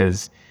hindsight,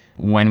 because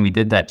when we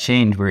did that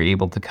change, we were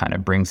able to kind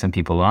of bring some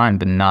people on,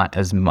 but not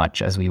as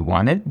much as we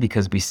wanted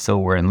because we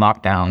still were in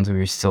lockdowns.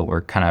 We still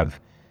were kind of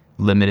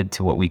limited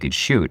to what we could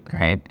shoot,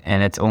 right?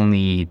 And it's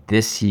only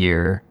this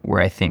year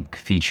where I think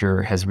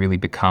feature has really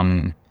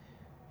become,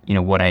 you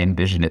know, what I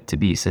envisioned it to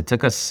be. So it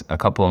took us a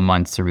couple of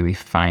months to really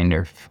find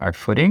our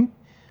footing,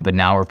 but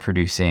now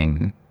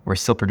we're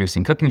still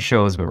producing cooking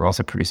shows, but we're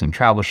also producing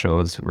travel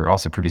shows. We're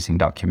also producing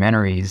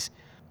documentaries,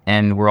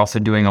 and we're also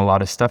doing a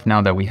lot of stuff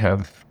now that we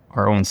have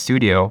our own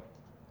studio.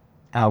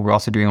 We're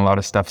also doing a lot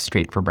of stuff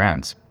straight for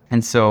brands.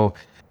 And so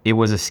it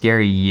was a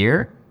scary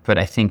year, but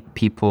I think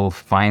people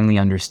finally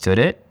understood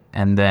it.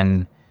 And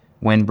then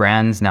when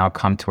brands now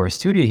come to our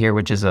studio here,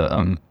 which is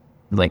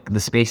like the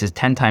space is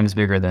 10 times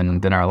bigger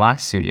than our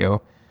last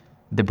studio,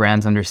 the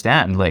brands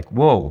understand, like,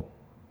 whoa,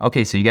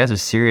 okay, so you guys are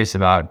serious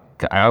about,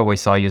 I always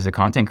saw you as a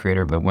content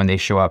creator, but when they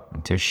show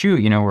up to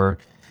shoot, you know, we're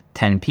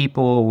 10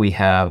 people, we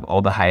have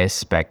all the highest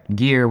spec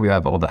gear, we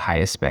have all the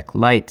highest spec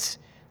lights,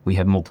 we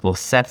have multiple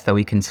sets that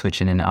we can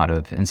switch in and out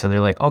of. And so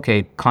they're like,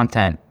 okay,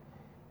 content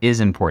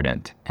is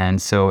important.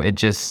 And so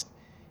it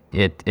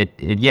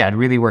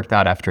really worked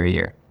out after a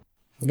year.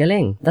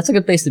 Galing. That's a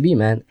good place to be,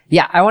 man.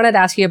 Yeah, I wanted to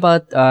ask you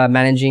about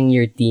managing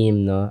your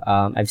team, no?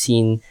 I've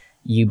seen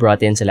you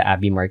brought in sila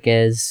Abby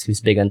Marquez, who's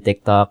big on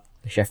TikTok,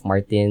 Chef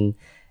Martin,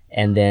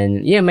 and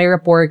then, yeah, may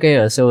rapport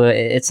kayo. So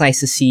it's nice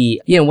to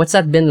see, you know, what's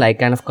that been like,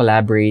 kind of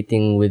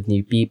collaborating with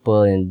new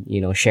people and, you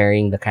know,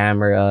 sharing the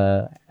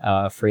camera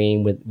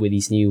frame with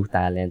these new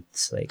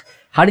talents. Like,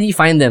 how did you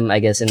find them, I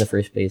guess, in the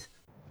first place?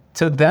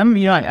 So them,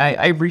 you know,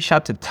 I reached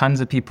out to tons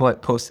of people. I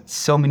posted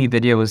so many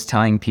videos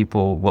telling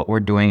people what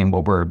we're doing and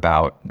what we're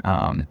about.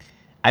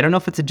 I don't know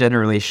if it's a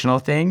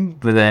generational thing,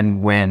 but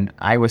then when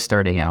I was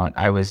starting out,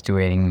 I was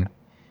doing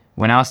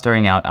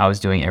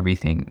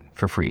everything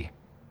for free.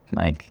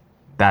 Like,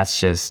 that's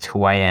just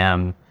who I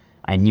am.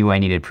 I knew I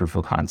needed proof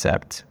of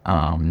concept.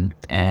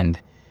 And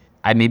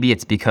maybe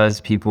it's because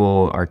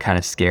people are kind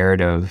of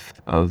scared of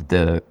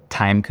the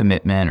time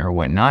commitment or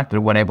whatnot.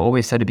 But what I've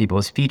always said to people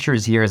is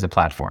features here as a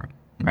platform.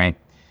 Right?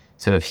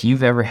 So if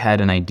you've ever had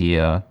an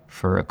idea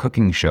for a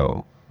cooking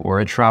show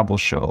or a travel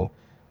show,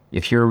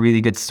 if you're a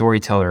really good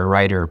storyteller,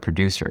 writer,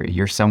 producer,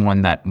 you're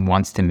someone that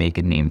wants to make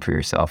a name for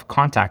yourself,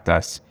 contact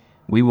us.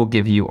 We will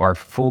give you our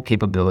full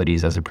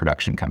capabilities as a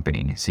production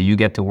company. So you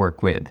get to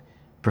work with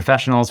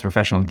professionals,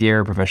 professional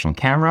gear, professional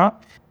camera.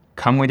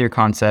 Come with your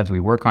concept.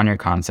 We work on your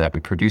concept. We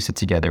produce it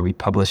together. We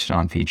publish it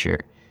on feature.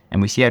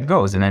 And we see how it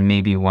goes. And then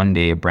maybe one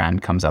day a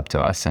brand comes up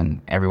to us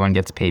and everyone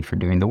gets paid for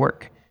doing the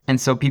work. And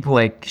so people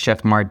like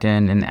Chef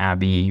Martin and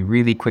Abby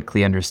really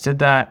quickly understood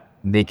that.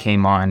 They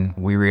came on.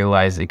 We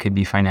realized it could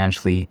be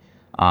financially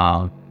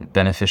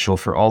beneficial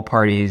for all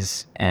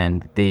parties,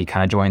 and they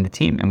kind of joined the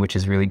team, and which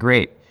is really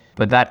great.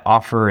 But that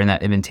offer and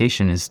that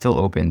invitation is still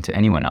open to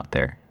anyone out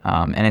there.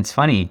 And it's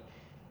funny,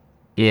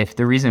 if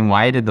the reason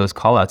why I did those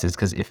call outs is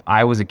because if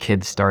I was a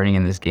kid starting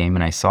in this game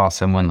and I saw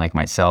someone like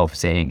myself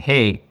saying,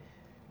 hey,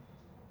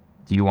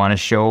 do you want to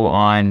show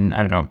on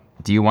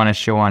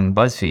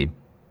BuzzFeed?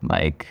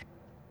 Like,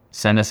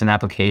 send us an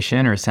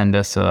application or send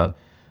us a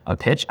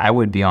pitch, I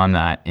would be on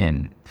that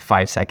in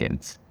 5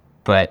 seconds.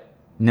 But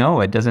no,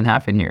 it doesn't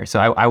happen here. So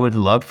I would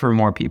love for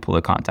more people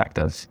to contact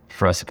us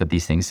for us to put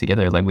these things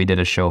together. Like we did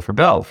a show for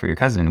Belle, for your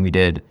cousin. We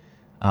did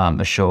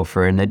a show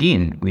for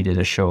Nadine. We did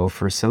a show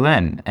for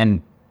Selene.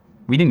 And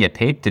we didn't get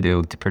paid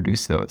to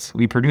produce those.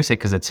 We produce it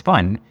because it's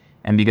fun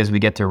and because we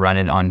get to run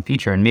it on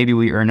feature. And maybe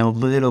we earn a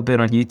little bit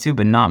on YouTube,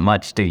 but not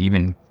much to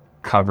even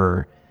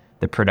cover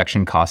the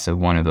production costs of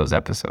one of those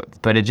episodes.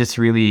 But it just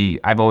really,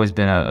 I've always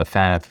been a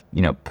fan of,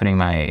 you know, putting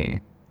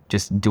my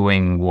just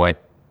doing what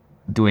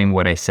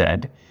I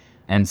said.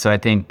 And so I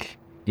think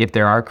if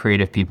there are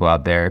creative people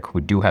out there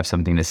who do have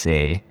something to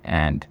say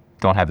and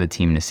don't have the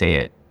team to say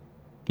it,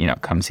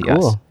 come see us.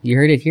 Cool. You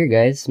heard it here,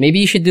 guys. Maybe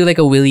you should do like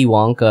a Willy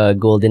Wonka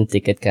golden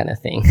ticket kind of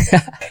thing.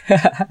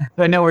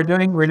 But no, we're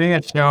doing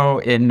a show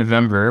in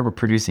November. We're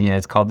producing it.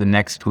 It's called The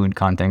Next Food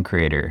Content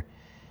Creator.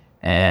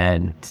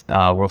 And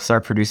we'll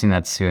start producing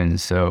that soon.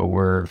 So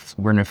we're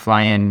going to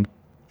fly in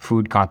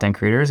food content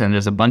creators, and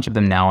there's a bunch of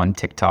them now on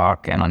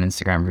TikTok and on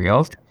Instagram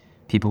Reels,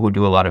 people who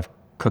do a lot of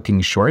cooking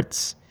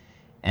shorts.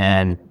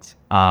 And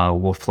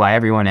we'll fly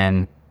everyone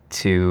in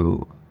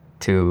to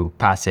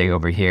Pasay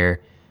over here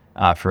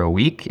for a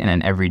week, and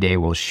then every day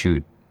we'll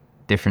shoot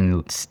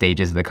different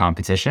stages of the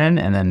competition,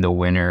 and then the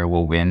winner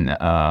will win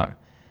a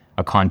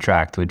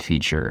contract with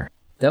Feature.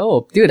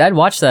 Dope. Dude, I'd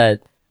watch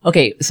that.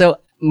 Okay, so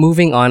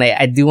moving on,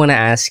 I do want to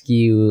ask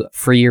you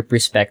for your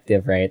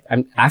perspective, right?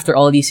 After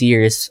all these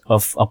years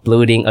of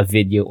uploading a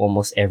video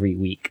almost every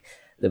week,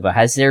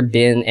 has there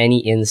been any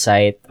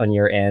insight on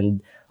your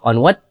end on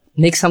what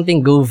makes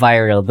something go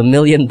viral? The $1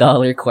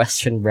 million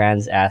question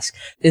brands ask.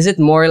 Is it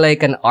more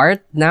like an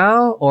art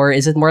now, or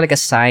is it more like a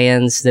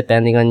science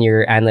depending on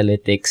your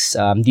analytics?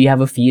 Do you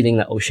have a feeling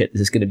that, oh shit,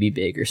 this is going to be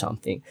big or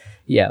something?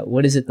 Yeah,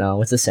 what is it now?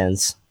 What's the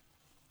sense?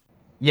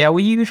 Yeah,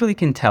 we usually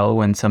can tell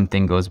when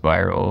something goes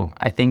viral.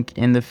 I think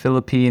in the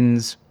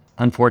Philippines,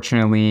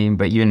 unfortunately,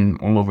 but even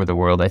all over the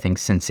world, I think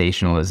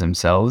sensationalism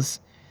sells.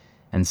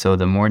 And so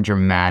the more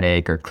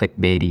dramatic or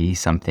clickbaity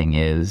something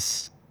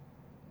is,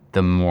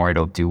 the more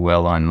it'll do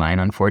well online,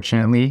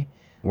 unfortunately.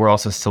 We're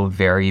also still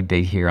very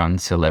big here on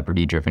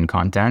celebrity-driven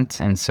content.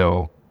 And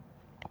so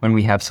when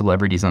we have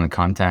celebrities on the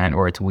content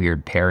or it's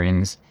weird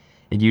pairings,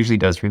 it usually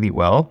does really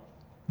well.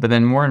 But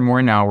then more and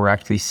more now, we're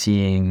actually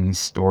seeing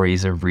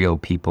stories of real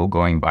people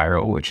going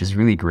viral, which is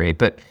really great.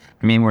 But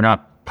I mean, we're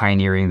not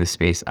pioneering the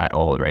space at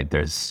all, right?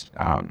 There's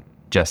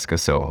Jessica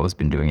Soho has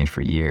been doing it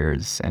for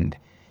years. And,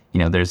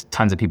 there's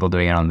tons of people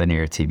doing it on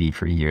linear TV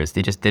for years.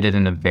 They just did it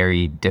in a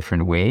very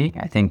different way.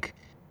 I think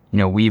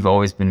we've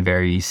always been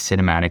very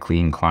cinematically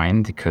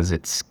inclined because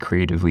it's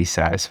creatively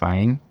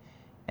satisfying.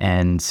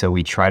 And so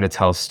we try to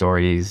tell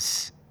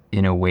stories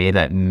in a way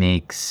that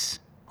makes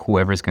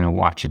whoever's going to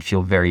watch it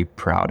feel very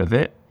proud of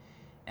it.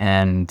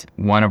 And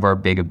one of our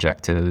big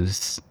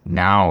objectives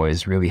now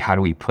is really, how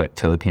do we put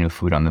Filipino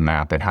food on the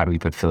map, and how do we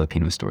put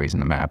Filipino stories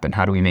on the map, and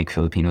how do we make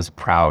Filipinos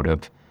proud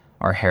of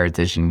our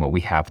heritage and what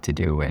we have to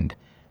do. And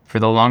for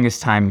the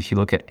longest time, if you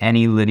look at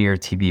any linear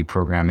TV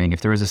programming,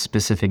 if there was a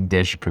specific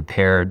dish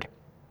prepared,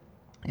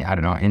 I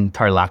don't know, in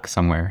Tarlac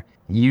somewhere,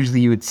 usually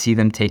you would see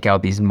them take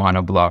out these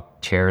monoblock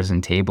chairs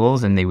and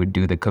tables, and they would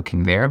do the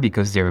cooking there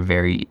because they were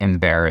very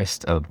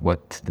embarrassed of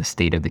what the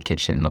state of the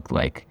kitchen looked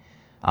like.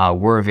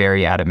 We're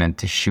very adamant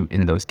to shoot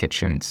in those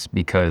kitchens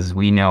because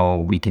we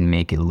know we can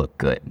make it look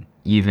good,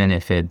 even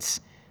if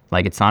it's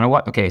like it's not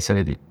okay,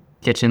 so the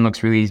kitchen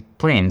looks really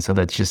plain, so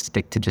let's just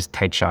stick to just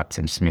tight shots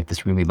and just make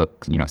this really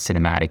look,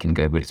 cinematic and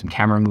good with some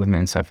camera movement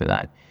and stuff like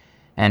that.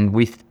 And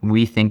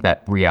we think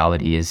that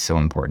reality is so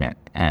important,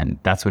 and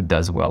that's what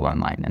does well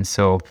online. And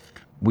so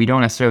we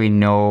don't necessarily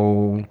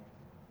know,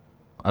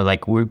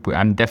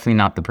 I'm definitely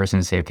not the person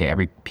to say, okay,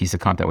 every piece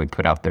of content we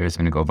put out there is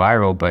going to go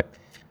viral, but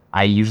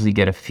I usually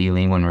get a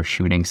feeling when we're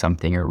shooting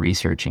something or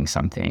researching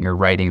something or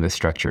writing the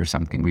structure of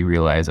something, we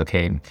realize,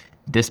 okay,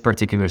 this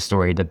particular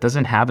story that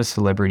doesn't have a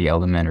celebrity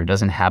element or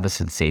doesn't have a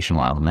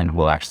sensational element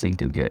will actually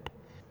do good.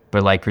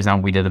 But like, for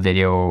example, we did a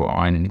video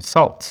on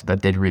salt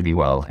that did really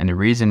well. And the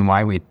reason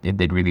why it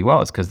did really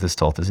well is because the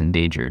salt is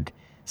endangered.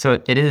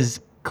 So it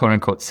is, quote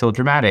unquote, still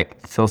dramatic,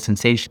 still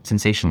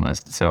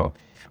sensationalist. So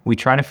we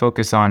try to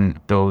focus on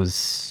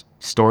those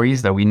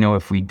stories that we know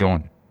if we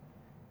don't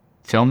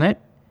film it,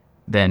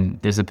 then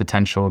there's a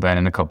potential that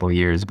in a couple of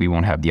years, we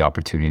won't have the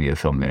opportunity to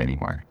film it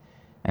anymore.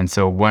 And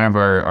so one of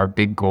our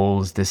big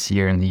goals this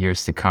year and the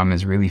years to come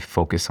is really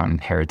focus on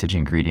heritage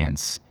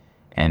ingredients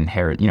and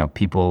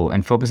people,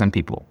 and focus on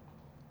people.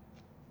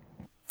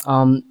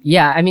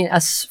 Yeah, I mean,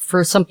 as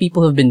for some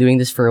people who've been doing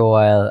this for a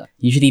while,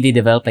 usually they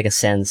develop like a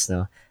sense,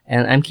 no?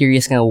 And I'm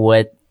curious kind of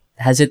what,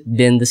 has it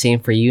been the same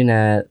for you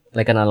na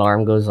like an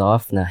alarm goes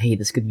off na, hey,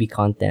 this could be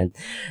content.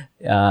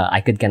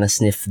 I could kind of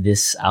sniff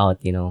this out,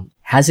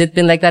 Has it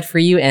been like that for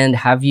you? And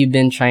have you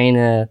been trying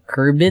to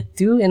curb it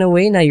too in a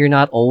way now you're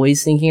not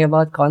always thinking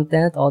about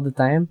content all the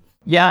time?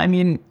 Yeah, I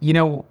mean,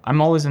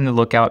 I'm always on the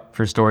lookout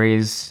for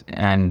stories,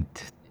 and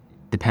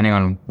depending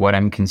on what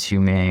I'm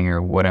consuming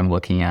or what I'm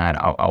looking at,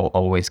 I'll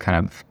always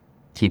kind of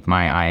keep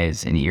my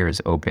eyes and ears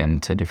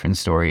open to different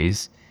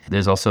stories.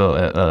 There's also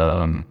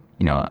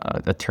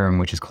a term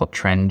which is called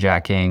trend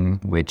jacking,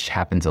 which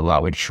happens a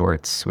lot with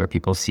shorts, where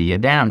people see a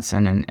dance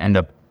and then end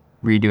up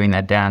redoing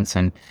that dance.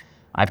 And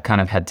I've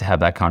kind of had to have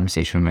that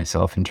conversation with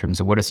myself in terms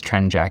of what does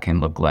trend jacking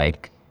look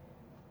like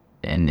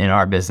in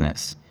our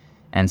business.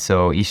 And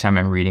so each time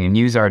I'm reading a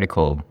news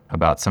article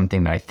about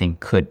something that I think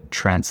could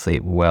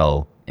translate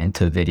well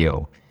into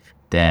video,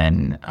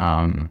 then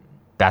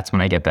that's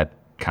when I get that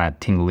kind of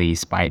tingly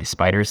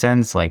spider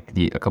sense. Like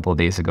a couple of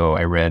days ago,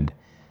 I read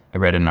I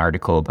read an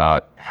article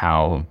about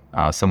how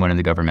someone in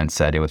the government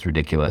said it was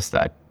ridiculous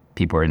that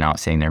people are now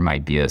saying there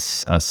might be a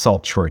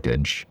salt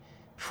shortage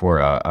for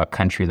a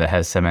country that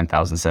has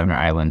 7,700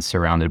 islands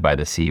surrounded by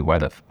the sea. Why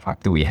the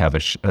fuck do we have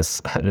a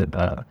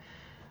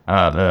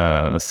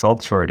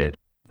salt shortage?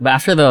 But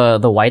after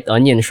the white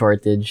onion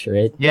shortage,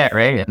 right? Yeah,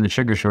 right. And the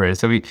sugar shortage.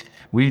 So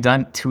we've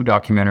done 2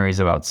 documentaries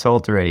about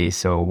salt already.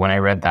 So when I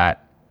read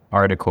that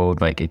article,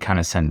 like, it kind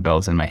of sent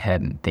bells in my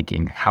head and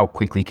thinking, how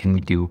quickly can we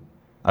do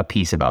a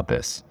piece about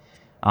this?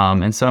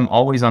 And so I'm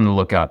always on the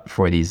lookout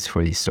for these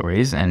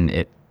stories, and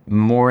it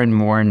more and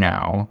more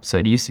now. So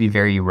it used to be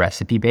very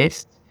recipe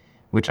based,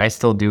 which I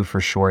still do for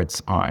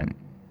shorts on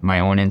my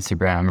own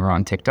Instagram or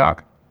on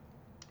TikTok.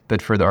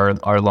 But for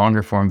our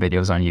longer form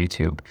videos on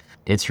YouTube,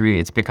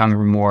 it's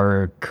become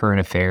more current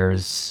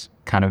affairs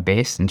kind of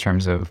based in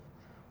terms of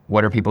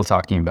what are people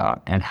talking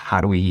about and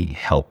how do we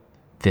help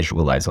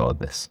visualize all of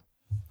this.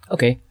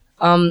 Okay.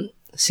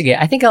 Sige,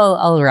 I think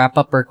I'll wrap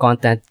up our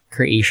content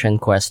creation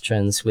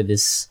questions with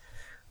this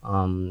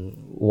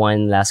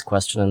one last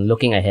question on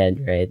looking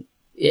ahead, right?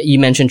 You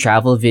mentioned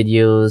travel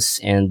videos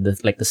and the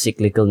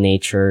cyclical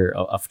nature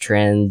of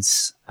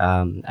trends.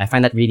 I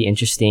find that really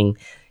interesting.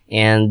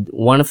 And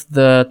one of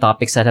the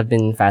topics that have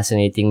been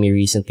fascinating me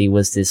recently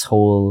was this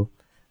whole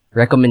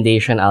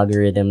recommendation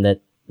algorithm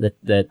that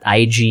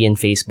IG and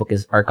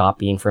Facebook are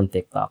copying from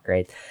TikTok,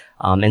 right?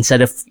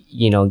 Instead of,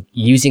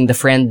 using the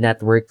friend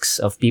networks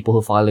of people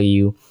who follow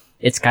you,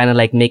 it's kind of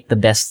like may the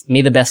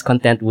best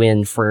content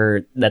win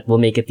that will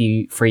make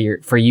it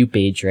for you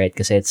page, right?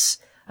 Because it's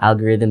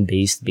algorithm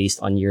based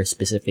on your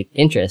specific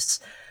interests.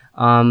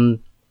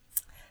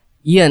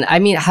 Ian, I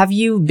mean, have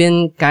you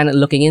been kind of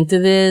looking into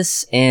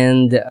this?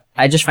 And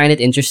I just find it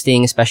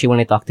interesting, especially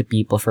when I talk to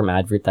people from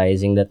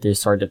advertising, that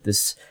there's sort of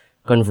this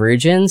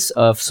convergence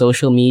of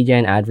social media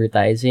and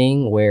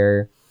advertising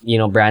where,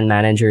 brand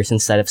managers,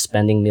 instead of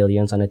spending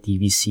millions on a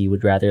TVC,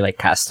 would rather like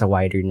cast a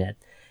wider net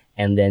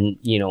and then,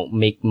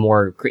 make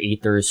more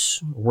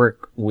creators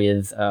work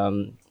with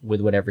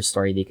whatever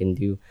story they can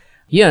do.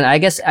 Ian, I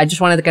guess I just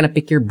wanted to kind of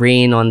pick your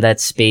brain on that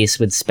space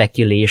with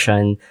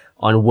speculation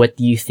on what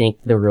do you think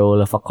the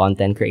role of a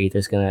content creator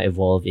is going to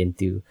evolve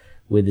into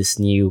with this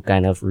new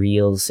kind of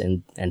Reels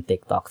and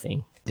TikTok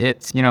thing.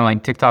 It's,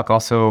 like TikTok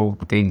also,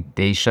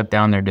 they shut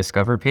down their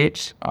Discover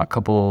page a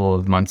couple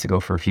of months ago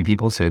for a few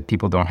people. So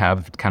people don't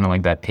have kind of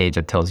like that page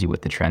that tells you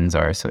what the trends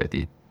are. So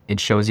it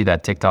shows you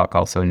that TikTok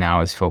also now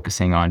is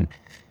focusing on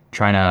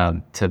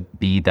trying to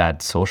be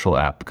that social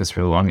app, because for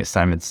the longest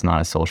time, it's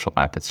not a social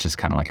app. It's just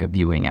kind of like a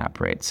viewing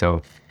app, right?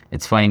 So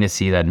it's funny to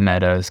see that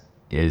Meta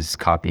is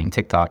copying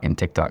TikTok and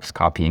TikTok's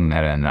copying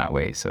Meta in that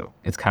way. So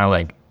it's kind of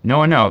like, no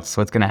one knows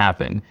what's going to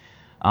happen.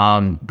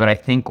 But I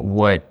think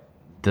what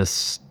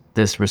this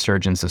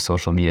resurgence of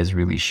social media has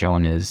really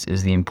shown is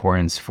the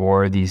importance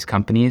for these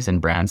companies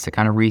and brands to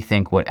kind of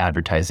rethink what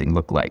advertising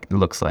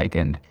looks like.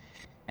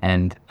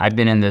 And I've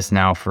been in this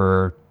now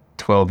for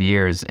 12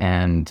 years,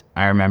 and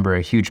I remember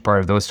a huge part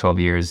of those 12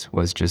 years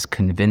was just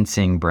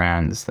convincing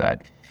brands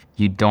that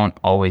you don't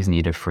always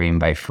need a frame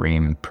by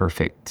frame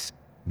perfect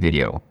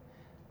video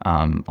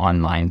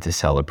online to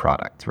sell a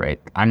product, right?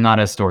 I'm not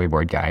a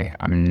storyboard guy.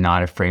 I'm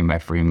not a frame by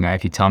frame guy.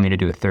 If you tell me to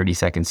do a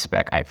 30-second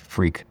spec, I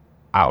freak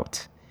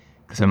out.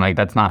 So I'm like,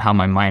 that's not how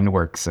my mind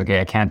works. Okay,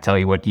 I can't tell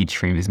you what each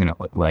frame is going to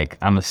look like.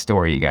 I'm a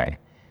story guy,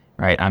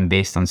 right? I'm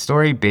based on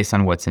story, based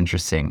on what's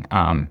interesting.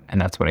 And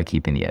that's what I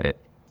keep in the edit.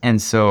 And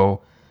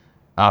so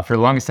for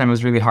the longest time, it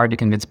was really hard to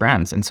convince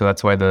brands. And so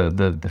that's why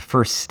the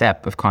first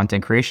step of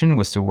content creation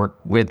was to work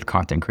with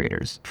content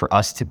creators for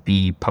us to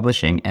be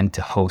publishing and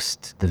to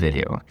host the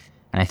video.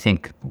 And I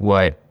think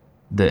what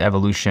the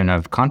evolution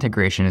of content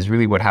creation is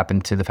really what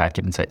happened to the Fat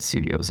Kid Insight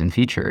Studios and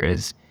Feature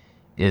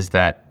is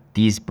that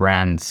these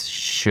brands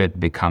should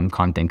become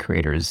content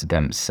creators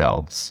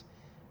themselves,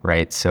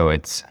 right? So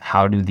it's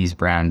how do these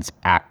brands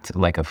act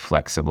like a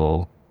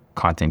flexible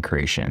content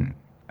creation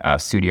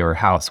studio or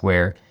house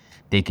where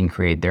they can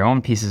create their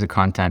own pieces of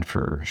content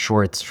for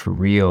shorts, for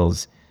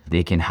reels.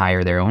 They can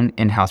hire their own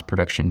in-house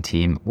production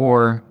team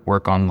or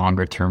work on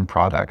longer term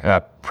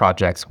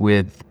projects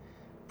with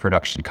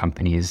production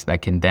companies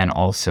that can then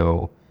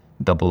also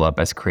double up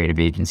as creative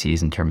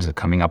agencies in terms of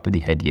coming up with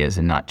the ideas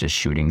and not just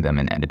shooting them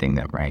and editing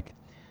them, right?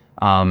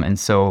 And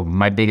so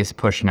my biggest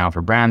push now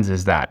for brands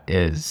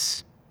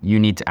is you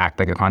need to act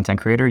like a content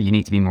creator. You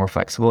need to be more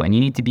flexible, and you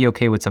need to be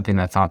okay with something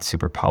that's not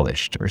super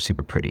polished or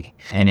super pretty.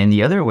 And in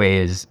the other way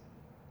is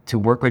to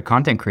work with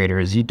content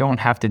creators. You don't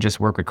have to just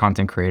work with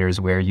content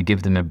creators where you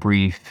give them a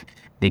brief,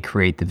 they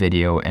create the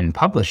video and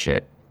publish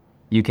it.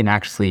 You can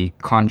actually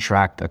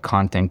contract a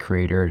content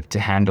creator to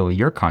handle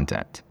your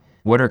content.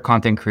 What are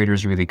content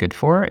creators really good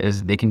for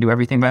is they can do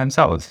everything by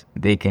themselves.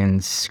 They can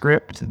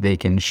script, they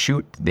can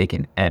shoot, they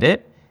can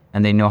edit,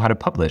 and they know how to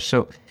publish.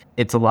 So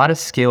it's a lot of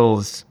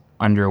skills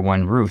under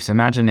one roof. So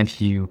imagine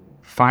if you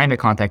find a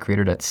content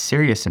creator that's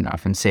serious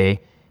enough and say,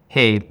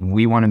 hey,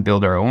 we want to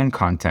build our own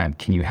content.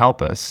 Can you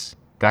help us?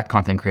 That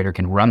content creator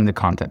can run the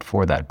content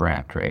for that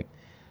brand, right?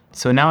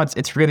 So now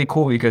it's really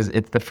cool because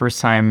it's the first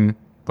time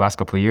the last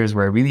couple of years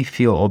where I really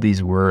feel all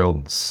these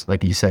worlds,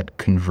 like you said,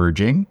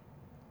 converging.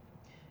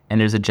 And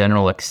there's a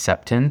general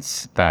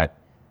acceptance that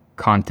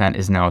content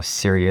is now a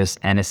serious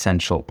and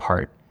essential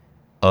part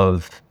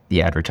of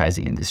the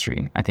advertising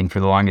industry. I think for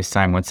the longest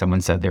time, when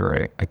someone said they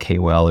were a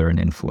KOL or an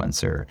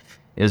influencer,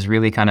 it was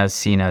really kind of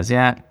seen as,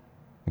 yeah,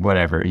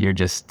 whatever,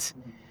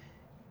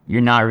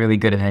 you're not really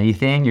good at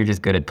anything. You're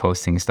just good at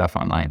posting stuff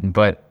online.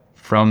 But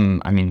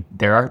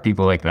there are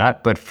people like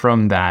that, but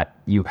from that,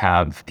 you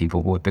have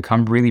people who have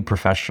become really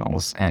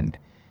professionals and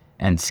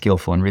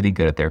skillful and really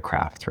good at their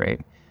craft,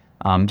 right?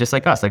 Just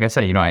like us, like I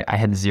said, I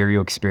had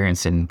zero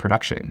experience in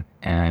production.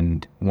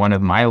 And one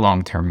of my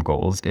long-term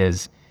goals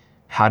is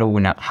how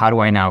do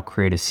I now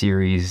create a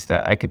series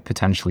that I could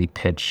potentially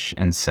pitch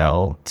and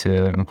sell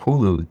to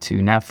Hulu, to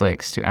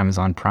Netflix, to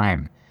Amazon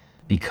Prime?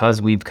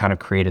 Because we've kind of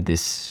created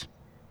this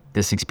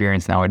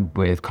experience now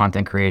with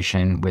content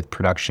creation, with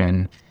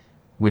production,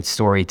 with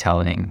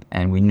storytelling,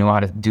 and we know how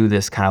to do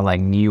this kind of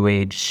like new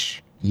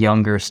age,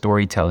 younger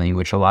storytelling,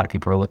 which a lot of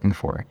people are looking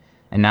for.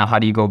 And now how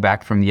do you go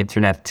back from the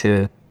internet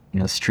to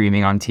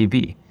streaming on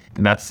TV?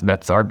 And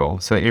that's our goal.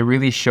 So it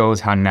really shows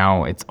how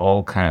now it's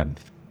all kind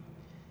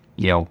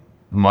of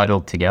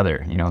muddled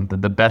together.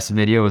 The best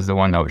video is the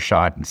one that was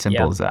shot.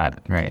 Simple as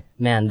that, right?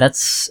 Man,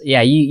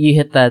 you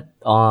hit that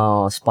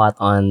spot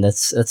on.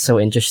 That's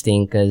so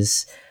interesting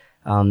because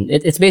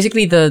it's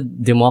basically the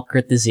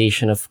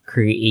democratization of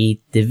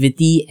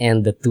creativity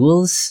and the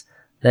tools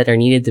that are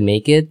needed to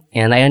make it.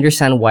 And I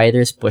understand why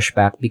there's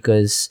pushback,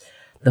 because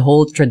the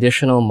whole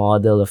traditional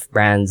model of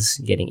brands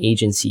getting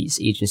agencies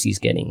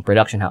getting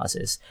production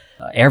houses,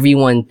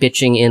 everyone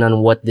pitching in on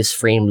what this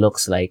frame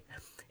looks like.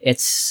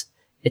 It's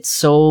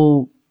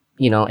so,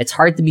 it's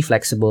hard to be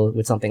flexible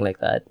with something like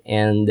that.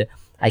 And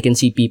I can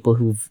see people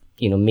who've,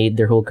 made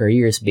their whole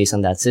careers based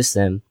on that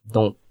system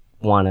don't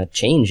want to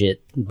change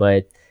it,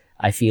 but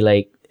I feel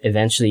like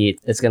eventually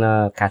it's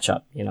gonna catch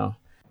up,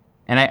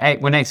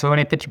 And when I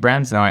pitch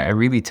brands now, I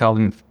really tell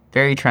them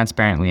very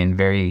transparently and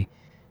very,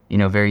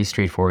 very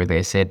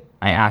straightforwardly.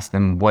 I ask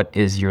them, what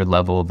is your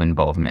level of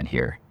involvement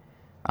here?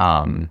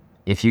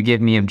 If you give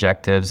me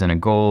objectives and a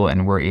goal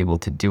and we're able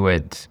to do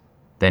it,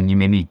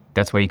 then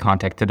that's why you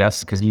contacted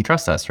us, because you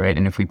trust us, right?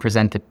 And if we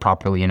present it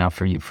properly enough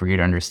for you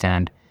to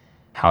understand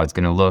how it's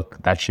going to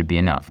look, that should be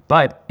enough.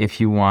 But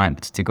if you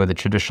want to go the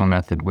traditional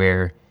method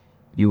where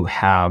you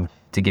have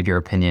to give your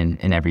opinion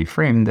in every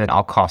frame, then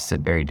I'll cost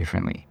it very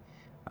differently.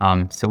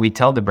 So we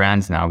tell the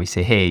brands now, we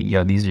say, hey,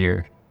 these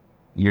are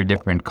your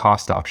different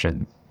cost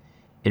options.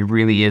 It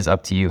really is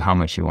up to you how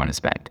much you want to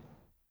spend.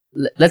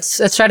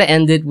 Let's try to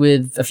end it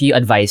with a few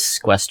advice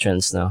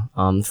questions now,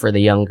 for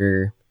the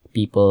younger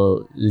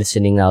people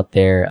listening out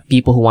there,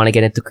 people who want to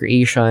get into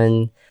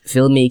creation,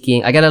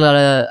 filmmaking.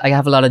 I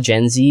have a lot of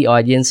Gen Z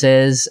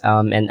audiences,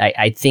 and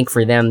I think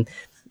for them,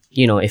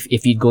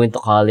 if you go into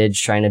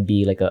college trying to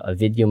be like a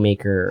video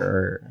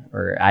maker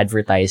or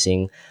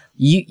advertising,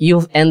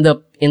 you'll end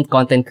up in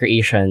content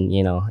creation.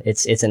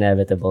 It's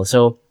inevitable.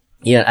 So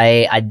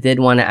I did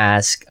want to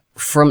ask,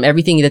 from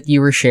everything that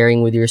you were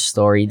sharing with your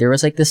story, there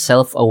was like the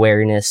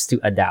self-awareness to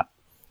adapt,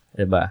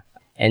 diba?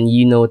 And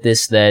you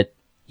noticed that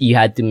you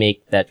had to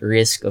make that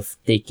risk of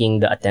taking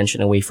the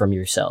attention away from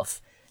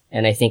yourself.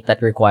 And I think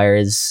that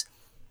requires,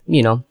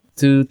 to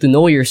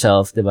know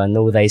yourself, diba?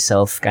 Know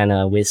thyself kind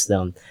of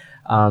wisdom.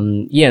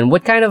 And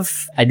what kind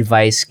of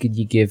advice could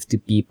you give to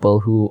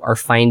people who are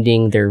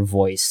finding their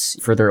voice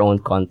for their own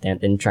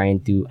content and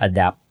trying to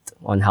adapt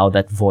on how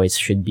that voice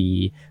should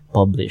be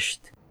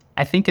published?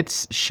 I think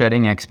it's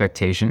shedding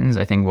expectations,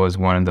 I think, was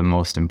one of the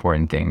most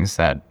important things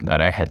that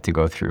I had to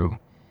go through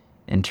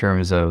in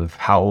terms of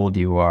how old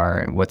you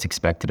are, what's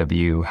expected of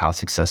you, how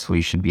successful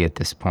you should be at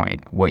this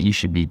point, what you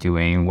should be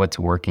doing, what's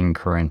working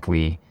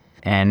currently,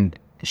 and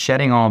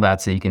shedding all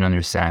that so you can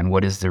understand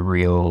what is the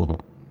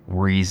real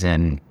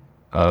reason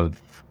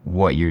of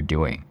what you're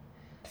doing.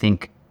 I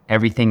think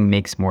everything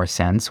makes more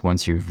sense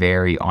once you're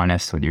very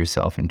honest with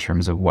yourself in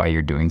terms of why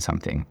you're doing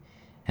something.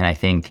 And I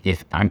think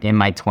if I'm in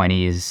my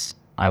 20s,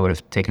 I would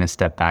have taken a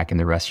step back in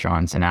the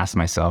restaurants and asked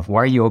myself,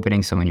 why are you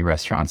opening so many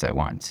restaurants at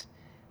once?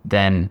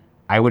 Then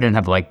I wouldn't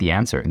have liked the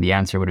answer. And the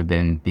answer would have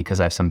been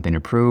because I have something to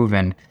prove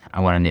and I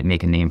want to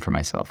make a name for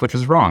myself, which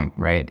was wrong,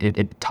 right?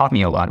 It taught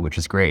me a lot, which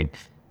is great,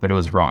 but it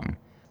was wrong.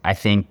 I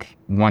think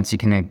once you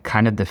can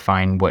kind of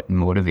define what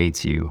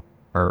motivates you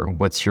or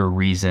what's your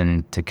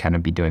reason to kind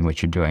of be doing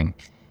what you're doing,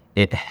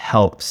 it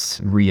helps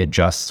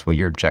readjust what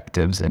your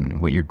objectives and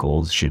what your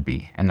goals should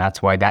be. And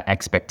that's why that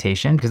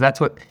expectation, because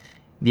that's what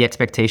the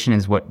expectation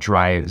is, what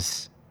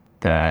drives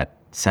that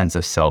sense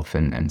of self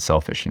and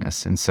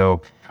selfishness. And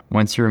so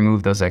once you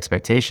remove those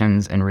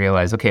expectations and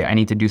realize, okay, I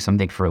need to do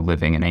something for a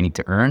living and I need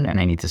to earn and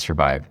I need to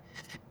survive,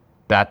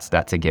 that's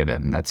a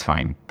given, that's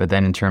fine. But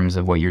then in terms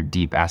of what your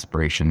deep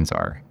aspirations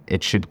are,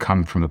 it should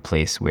come from a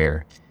place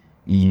where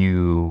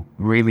you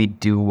really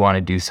do want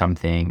to do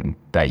something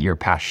that you're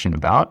passionate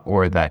about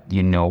or that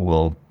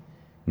will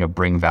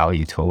bring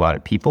value to a lot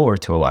of people or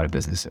to a lot of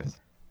businesses.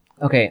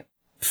 Okay.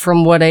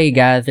 From what I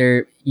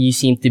gather, you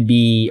seem to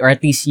be, or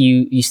at least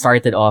you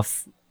started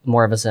off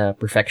more of as a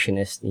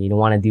perfectionist. You don't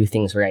want to do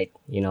things right,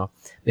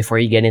 Before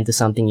you get into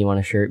something, you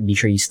want to be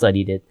sure you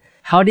studied it.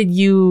 How did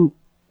you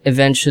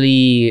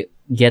eventually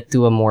get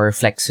to a more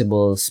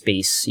flexible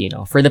space,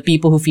 for the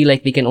people who feel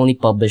like they can only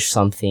publish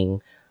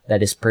something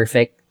that is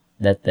perfect,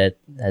 that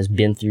has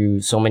been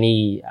through so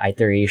many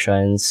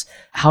iterations?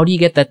 How do you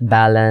get that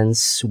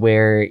balance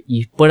where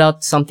you put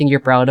out something you're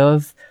proud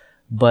of,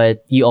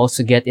 but you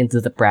also get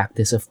into the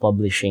practice of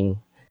publishing?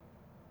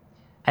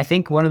 I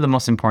think one of the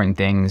most important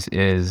things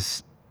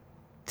is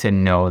to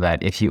know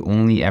that if you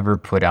only ever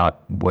put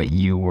out what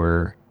you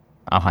were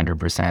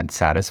 100%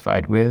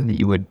 satisfied with,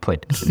 you would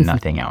put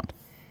nothing out.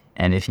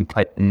 And if you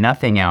put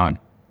nothing out,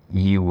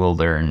 you will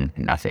learn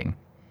nothing.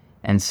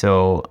 And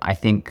so I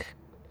think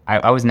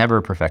I was never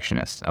a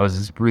perfectionist. I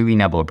was really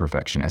never a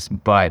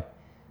perfectionist, but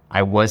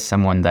I was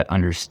someone that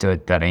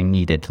understood that I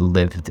needed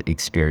lived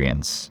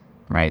experience,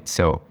 right?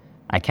 So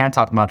I can't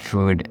talk about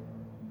food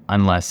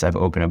unless I've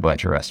opened a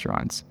bunch of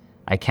restaurants.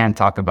 I can't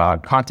talk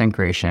about content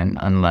creation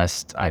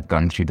unless I've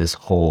gone through this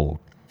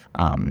whole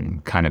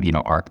kind of,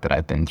 arc that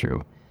I've been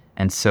through.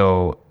 And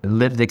so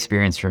lived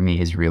experience for me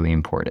is really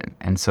important.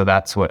 And so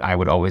that's what I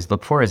would always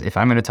look for, is if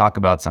I'm going to talk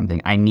about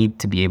something, I need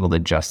to be able to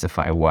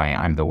justify why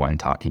I'm the one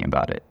talking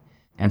about it.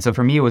 And so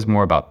for me, it was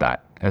more about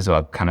that as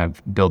well, kind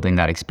of building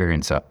that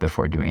experience up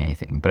before doing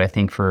anything. But I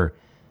think for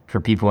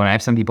people, and I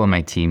have some people on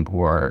my team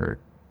who are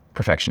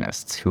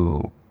perfectionists,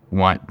 who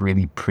want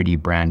really pretty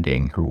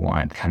branding, who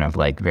want kind of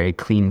like very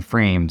clean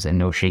frames and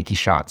no shaky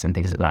shots and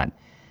things like that.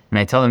 And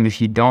I tell them, if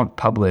you don't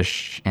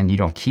publish and you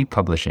don't keep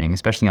publishing,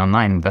 especially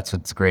online, that's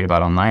what's great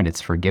about online.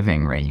 It's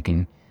forgiving, right? You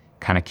can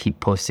kind of keep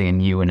posting a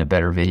new and a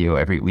better video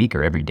every week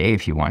or every day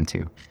if you want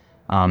to.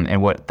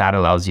 And what that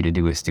allows you to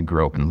do is to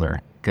grow and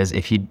learn. Because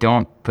if you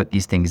don't put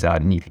these things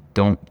out and you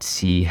don't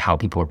see how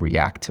people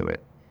react to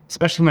it,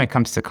 especially when it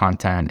comes to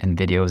content and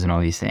videos and all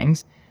these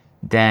things,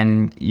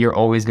 then you're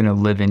always going to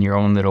live in your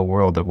own little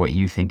world of what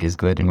you think is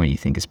good and what you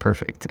think is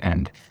perfect.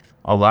 And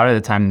a lot of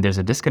the time there's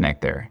a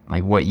disconnect there.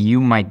 Like what you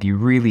might be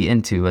really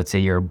into, let's say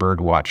you're a bird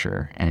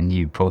watcher and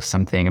you post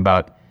something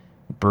about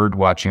bird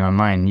watching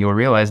online, you'll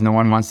realize no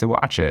one wants to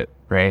watch it,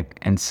 right?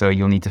 And so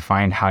you'll need to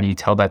find, how do you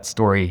tell that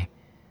story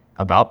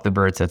about the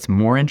birds that's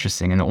more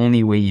interesting? And the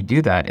only way you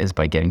do that is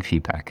by getting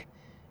feedback.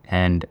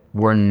 And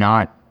we're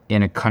not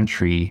in a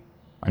country,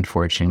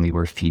 unfortunately,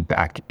 where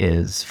feedback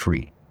is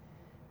free,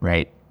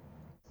 right?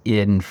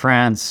 In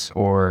France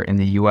or in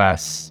the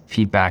US,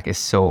 feedback is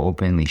so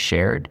openly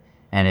shared,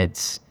 and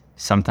it's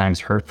sometimes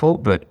hurtful,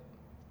 but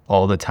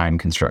all the time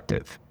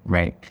constructive,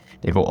 right?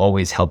 It will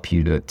always help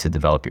you to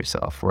develop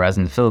yourself. Whereas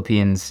in the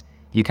Philippines,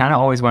 you kind of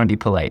always want to be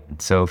polite.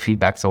 So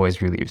feedback's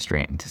always really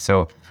restrained.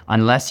 So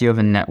unless you have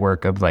a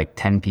network of like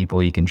 10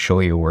 people you can show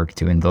your work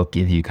to and they'll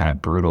give you kind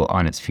of brutal,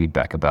 honest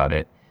feedback about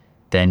it,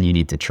 then you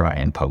need to try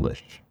and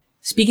publish.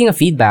 Speaking of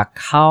feedback,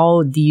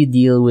 how do you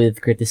deal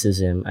with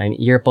criticism? I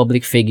mean, you're a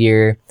public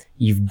figure.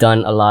 You've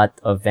done a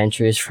lot of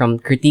ventures, from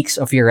critiques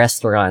of your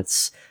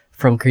restaurants,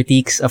 from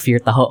critiques of your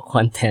taho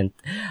content.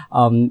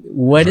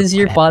 What is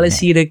your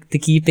policy to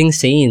keep things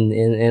sane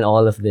in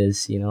all of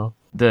this,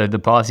 The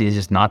policy is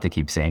just not to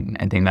keep sane.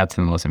 I think that's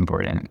the most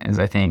important, is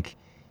I think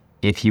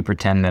if you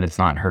pretend that it's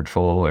not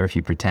hurtful, or if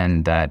you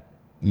pretend that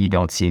you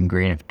don't see a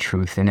grain of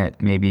truth in it,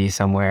 maybe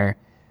somewhere,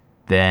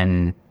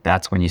 then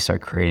that's when you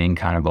start creating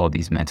kind of all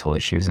these mental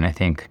issues. And I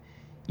think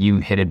you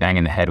hit it bang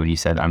in the head when you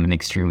said, I'm an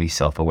extremely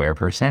self-aware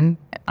person.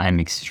 I'm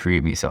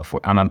extremely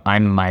self-aware.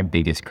 I'm my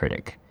biggest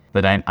critic,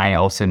 but I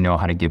also know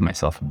how to give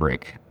myself a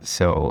break.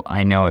 So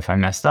I know if I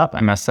messed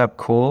up,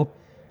 cool.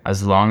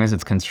 As long as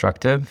it's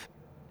constructive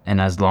and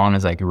as long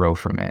as I grow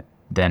from it,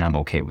 then I'm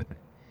okay with it.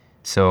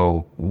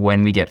 So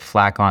when we get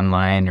flack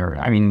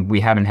online, we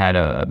haven't had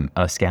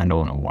a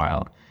scandal in a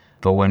while,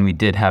 but when we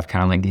did have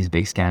kind of like these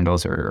big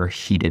scandals or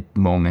heated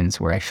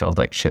moments where I felt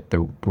like shit,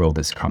 the world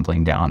is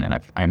crumbling down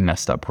and I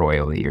messed up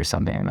royally or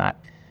something like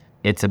that,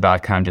 it's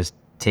about kind of just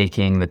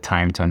taking the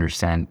time to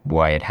understand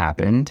why it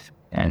happened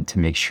and to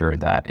make sure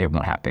that it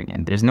won't happen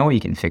again. There's no way you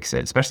can fix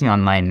it, especially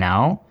online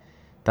now.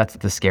 That's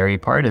the scary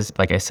part, is,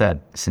 like I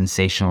said,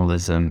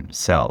 sensationalism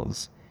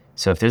sells.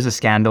 So if there's a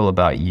scandal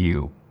about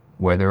you,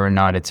 whether or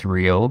not it's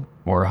real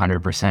or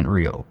 100%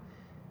 real,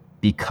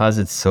 because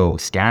it's so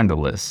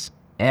scandalous,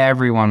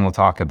 everyone will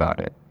talk about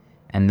it.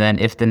 And then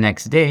if the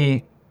next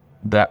day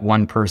that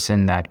one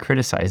person that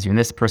criticized you, and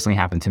this personally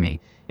happened to me,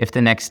 if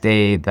the next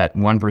day that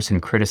one person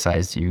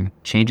criticized you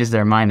changes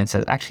their mind and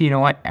says, actually, you know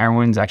what,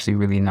 Erwin's actually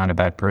really not a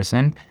bad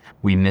person,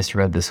 we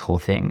misread this whole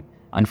thing.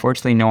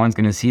 Unfortunately, no one's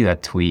going to see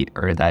that tweet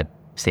or that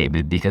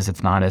statement because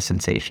it's not as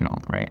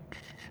sensational, right?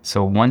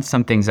 So once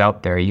something's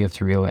out there, you have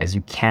to realize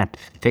you can't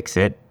fix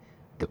it.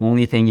 The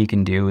only thing you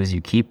can do is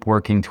you keep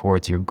working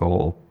towards your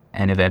goal,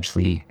 and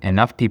eventually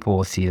enough people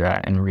will see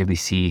that and really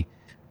see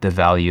the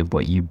value of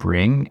what you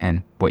bring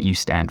and what you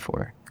stand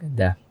for.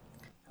 Good.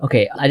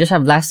 Okay, I just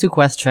have last two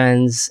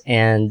questions,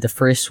 and the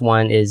first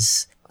one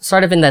is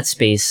sort of in that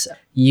space.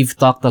 You've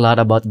talked a lot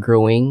about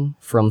growing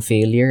from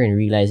failure and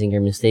realizing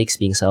your mistakes,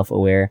 being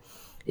self-aware.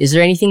 Is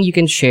there anything you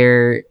can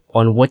share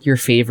on what your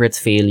favorite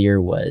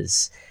failure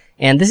was?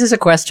 And this is a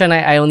question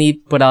I only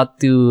put out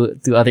to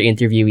other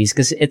interviewees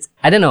because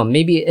I don't know,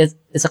 maybe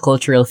it's a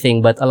cultural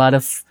thing, but a lot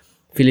of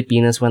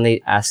Filipinos, when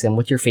they ask them,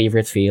 what's your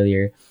favorite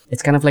failure?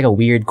 It's kind of like a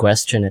weird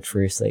question at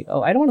first. Like,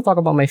 oh, I don't want to talk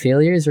about my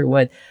failures or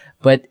what.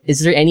 But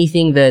is there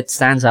anything that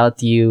stands out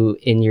to you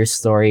in your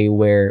story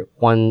where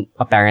one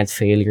apparent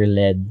failure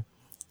led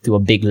to a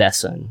big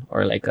lesson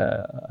or like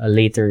a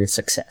later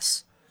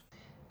success?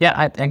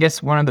 Yeah, I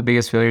guess one of the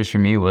biggest failures for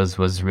me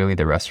was really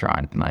the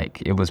restaurant.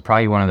 Like, it was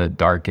probably one of the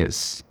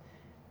darkest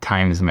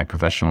times in my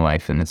professional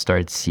life, and it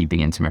started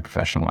seeping into my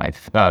professional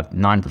life,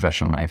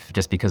 non-professional life,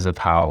 just because of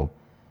how,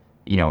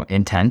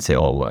 intense it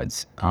all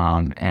was.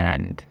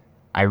 And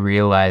I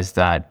realized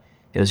that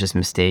it was just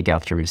mistake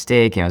after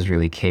mistake, and it was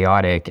really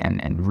chaotic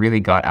and really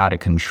got out of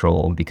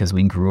control because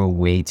we grew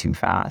way too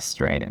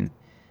fast, right?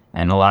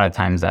 And a lot of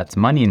times that's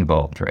money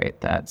involved, right?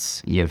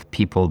 You have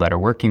people that are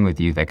working with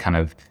you that kind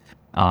of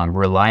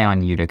rely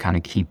on you to kind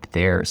of keep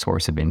their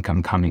source of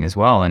income coming as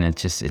well. And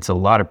it's a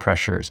lot of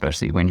pressure,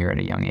 especially when you're at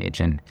a young age.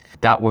 And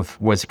that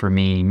was for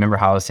me. Remember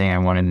how I was saying I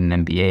wanted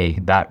an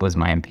MBA? That was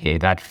my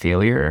MBA. That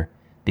failure,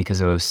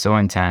 because it was so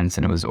intense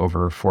and it was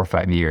over 4 or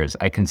 5 years,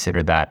 I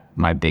consider that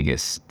my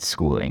biggest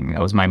schooling.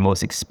 That was my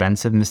most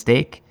expensive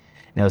mistake.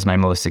 That was my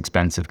most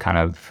expensive kind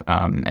of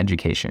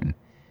education.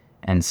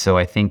 And so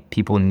I think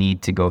people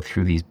need to go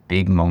through these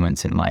big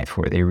moments in life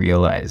where they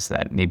realize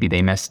that maybe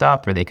they messed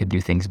up or they could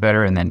do things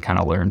better, and then kind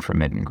of learn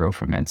from it and grow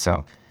from it.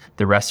 So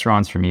the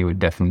restaurants for me would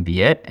definitely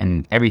be it,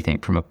 and everything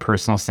from a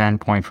personal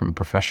standpoint, from a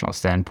professional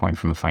standpoint,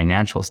 from a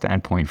financial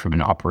standpoint, from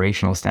an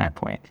operational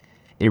standpoint.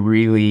 It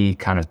really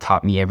kind of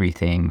taught me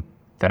everything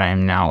that I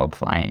am now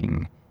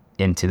applying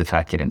into the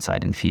Fat Kid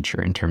Inside and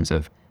Feature in terms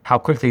of how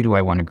quickly do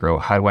I want to grow?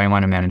 How do I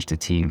want to manage the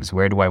teams?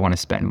 Where do I want to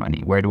spend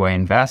money? Where do I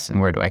invest? And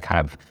where do I kind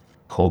of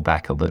hold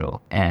back a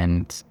little?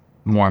 And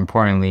more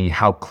importantly,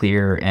 how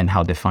clear and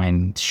how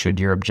defined should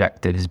your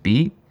objectives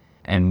be?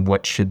 And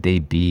what should they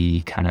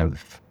be kind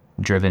of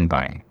driven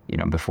by?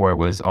 Before it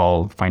was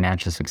all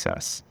financial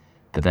success,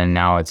 but then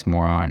now it's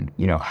more on,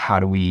 how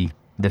do we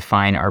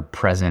define our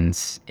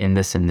presence in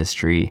this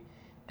industry,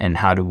 and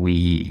how do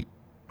we,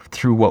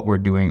 through what we're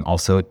doing,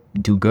 also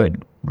do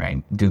good,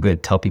 right? Do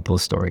good, tell people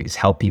stories,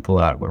 help people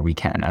out where we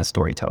can as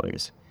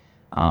storytellers.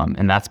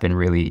 And that's been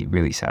really,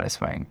 really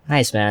satisfying.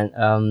 Nice,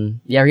 man.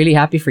 Yeah, really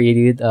happy for you,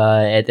 dude.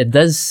 It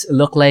does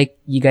look like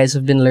you guys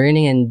have been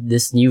learning, and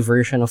this new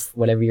version of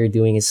whatever you're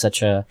doing is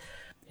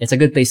it's a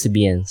good place to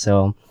be in.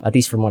 So at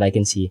least from what I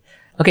can see.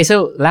 Okay,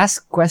 so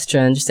last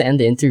question, just to end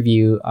the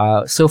interview.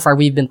 So far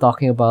we've been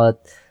talking about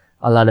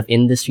a lot of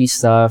industry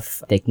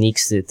stuff,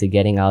 techniques to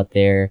getting out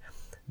there.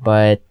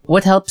 But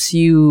what helps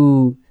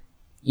you,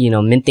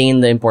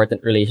 maintain the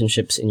important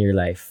relationships in your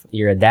life?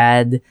 You're a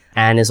dad.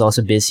 Anne is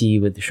also busy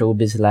with the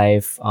showbiz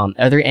life.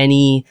 Are there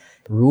any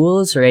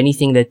rules or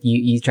anything that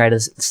you try to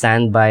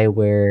stand by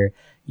where,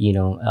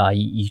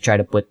 you try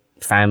to put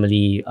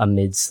family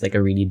amidst like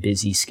a really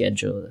busy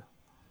schedule?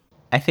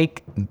 I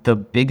think the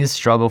biggest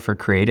struggle for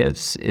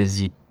creatives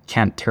is you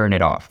can't turn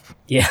it off.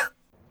 Yeah.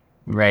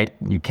 Right?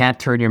 You can't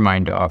turn your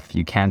mind off.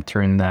 You can't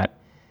turn that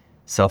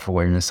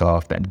self-awareness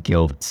off, that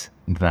guilt,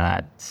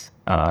 that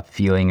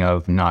feeling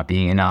of not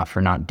being enough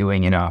or not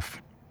doing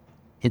enough.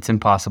 It's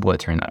impossible to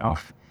turn that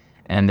off.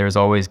 And there's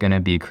always going to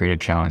be a creative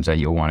challenge that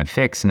you'll want to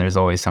fix, and there's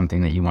always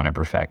something that you want to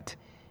perfect.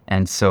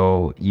 And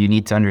so you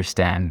need to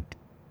understand,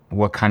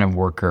 what kind of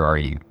worker are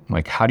you?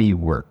 Like, how do you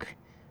work?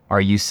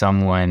 Are you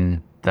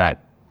someone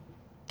that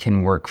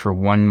can work for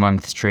 1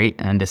 month straight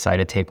and decide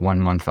to take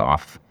 1 month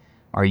off?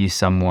 Are you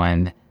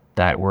someone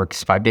that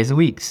works 5 days a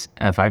week,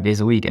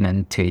 and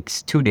then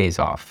takes 2 days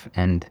off?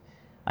 And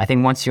I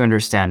think once you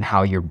understand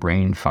how your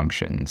brain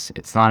functions,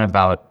 it's not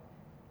about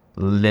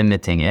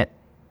limiting it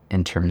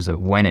in terms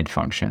of when it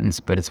functions,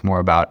 but it's more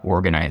about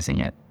organizing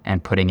it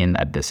and putting in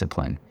that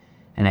discipline.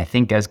 And I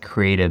think as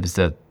creatives,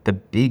 the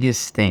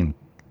biggest thing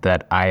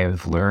that I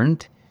have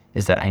learned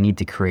is that I need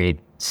to create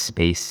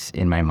space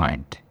in my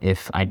mind.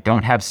 If I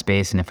don't have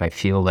space, and if I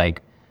feel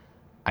like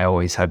I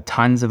always have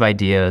tons of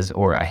ideas,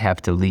 or I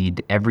have to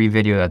lead every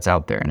video that's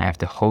out there, and I have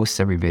to host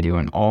every video,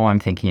 and all I'm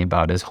thinking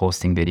about is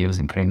hosting videos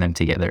and putting them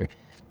together,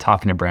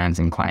 talking to brands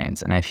and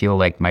clients, and I feel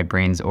like my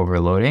brain's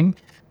overloading,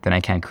 then I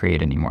can't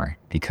create anymore,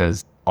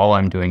 because all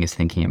I'm doing is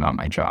thinking about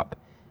my job.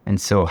 And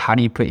so how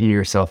do you put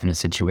yourself in a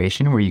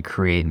situation where you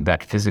create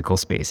that physical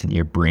space in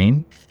your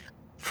brain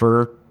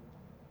for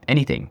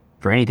anything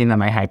that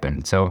might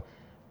happen? So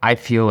I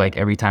feel like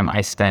every time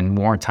I spend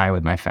more time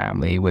with my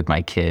family, with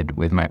my kid,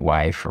 with my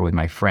wife, or with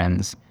my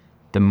friends,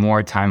 the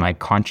more time I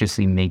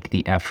consciously make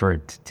the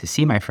effort to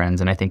see my friends.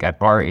 And I think at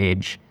our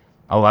age,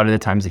 a lot of the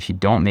times, if you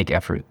don't make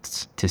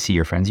efforts to see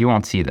your friends, you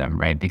won't see them,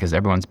 right? Because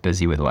everyone's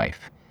busy with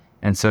life.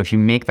 And so if you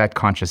make that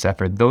conscious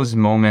effort, those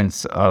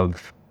moments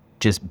of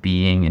just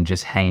being and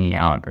just hanging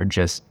out, or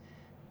just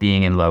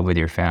being in love with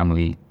your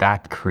family,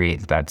 that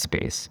creates that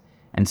space.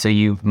 And so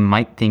you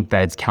might think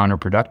that it's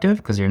counterproductive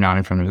because you're not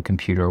in front of a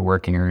computer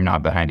working, or you're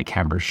not behind a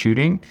camera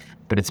shooting,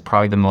 but it's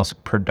probably the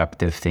most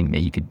productive thing that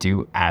you could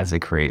do as a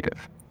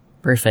creative.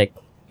 Perfect.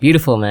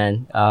 Beautiful,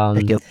 man.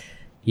 Thank you.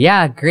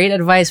 Yeah, great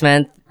advice,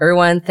 man.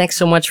 Erwan, thanks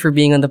so much for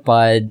being on the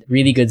pod.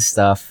 Really good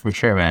stuff. For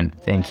sure, man.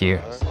 Thank you.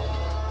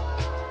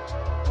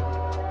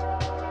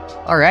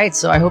 Alright,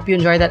 so I hope you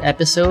enjoyed that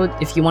episode.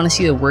 If you want to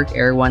see the work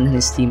Erwan and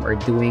his team are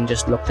doing,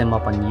 just look them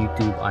up on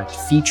YouTube on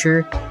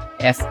Feature,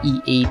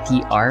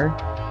 Featr.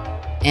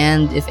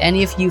 And if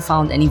any of you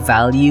found any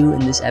value in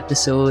this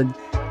episode,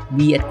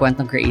 we at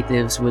Kwentong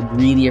Creatives would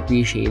really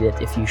appreciate it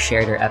if you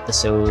shared our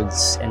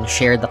episodes and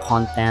share the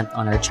content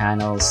on our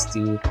channels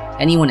to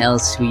anyone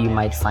else who you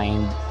might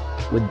find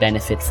would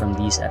benefit from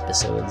these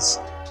episodes.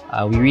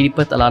 We really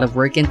put a lot of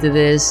work into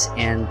this,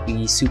 and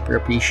we super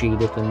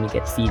appreciate it when we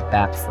get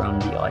feedback from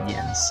the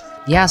audience.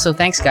 Yeah, so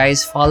thanks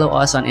guys. Follow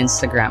us on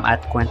Instagram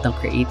at Kwentong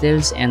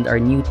Creatives and our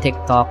new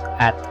TikTok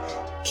at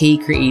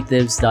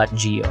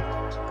kcreatives.geo.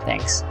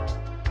 Thanks.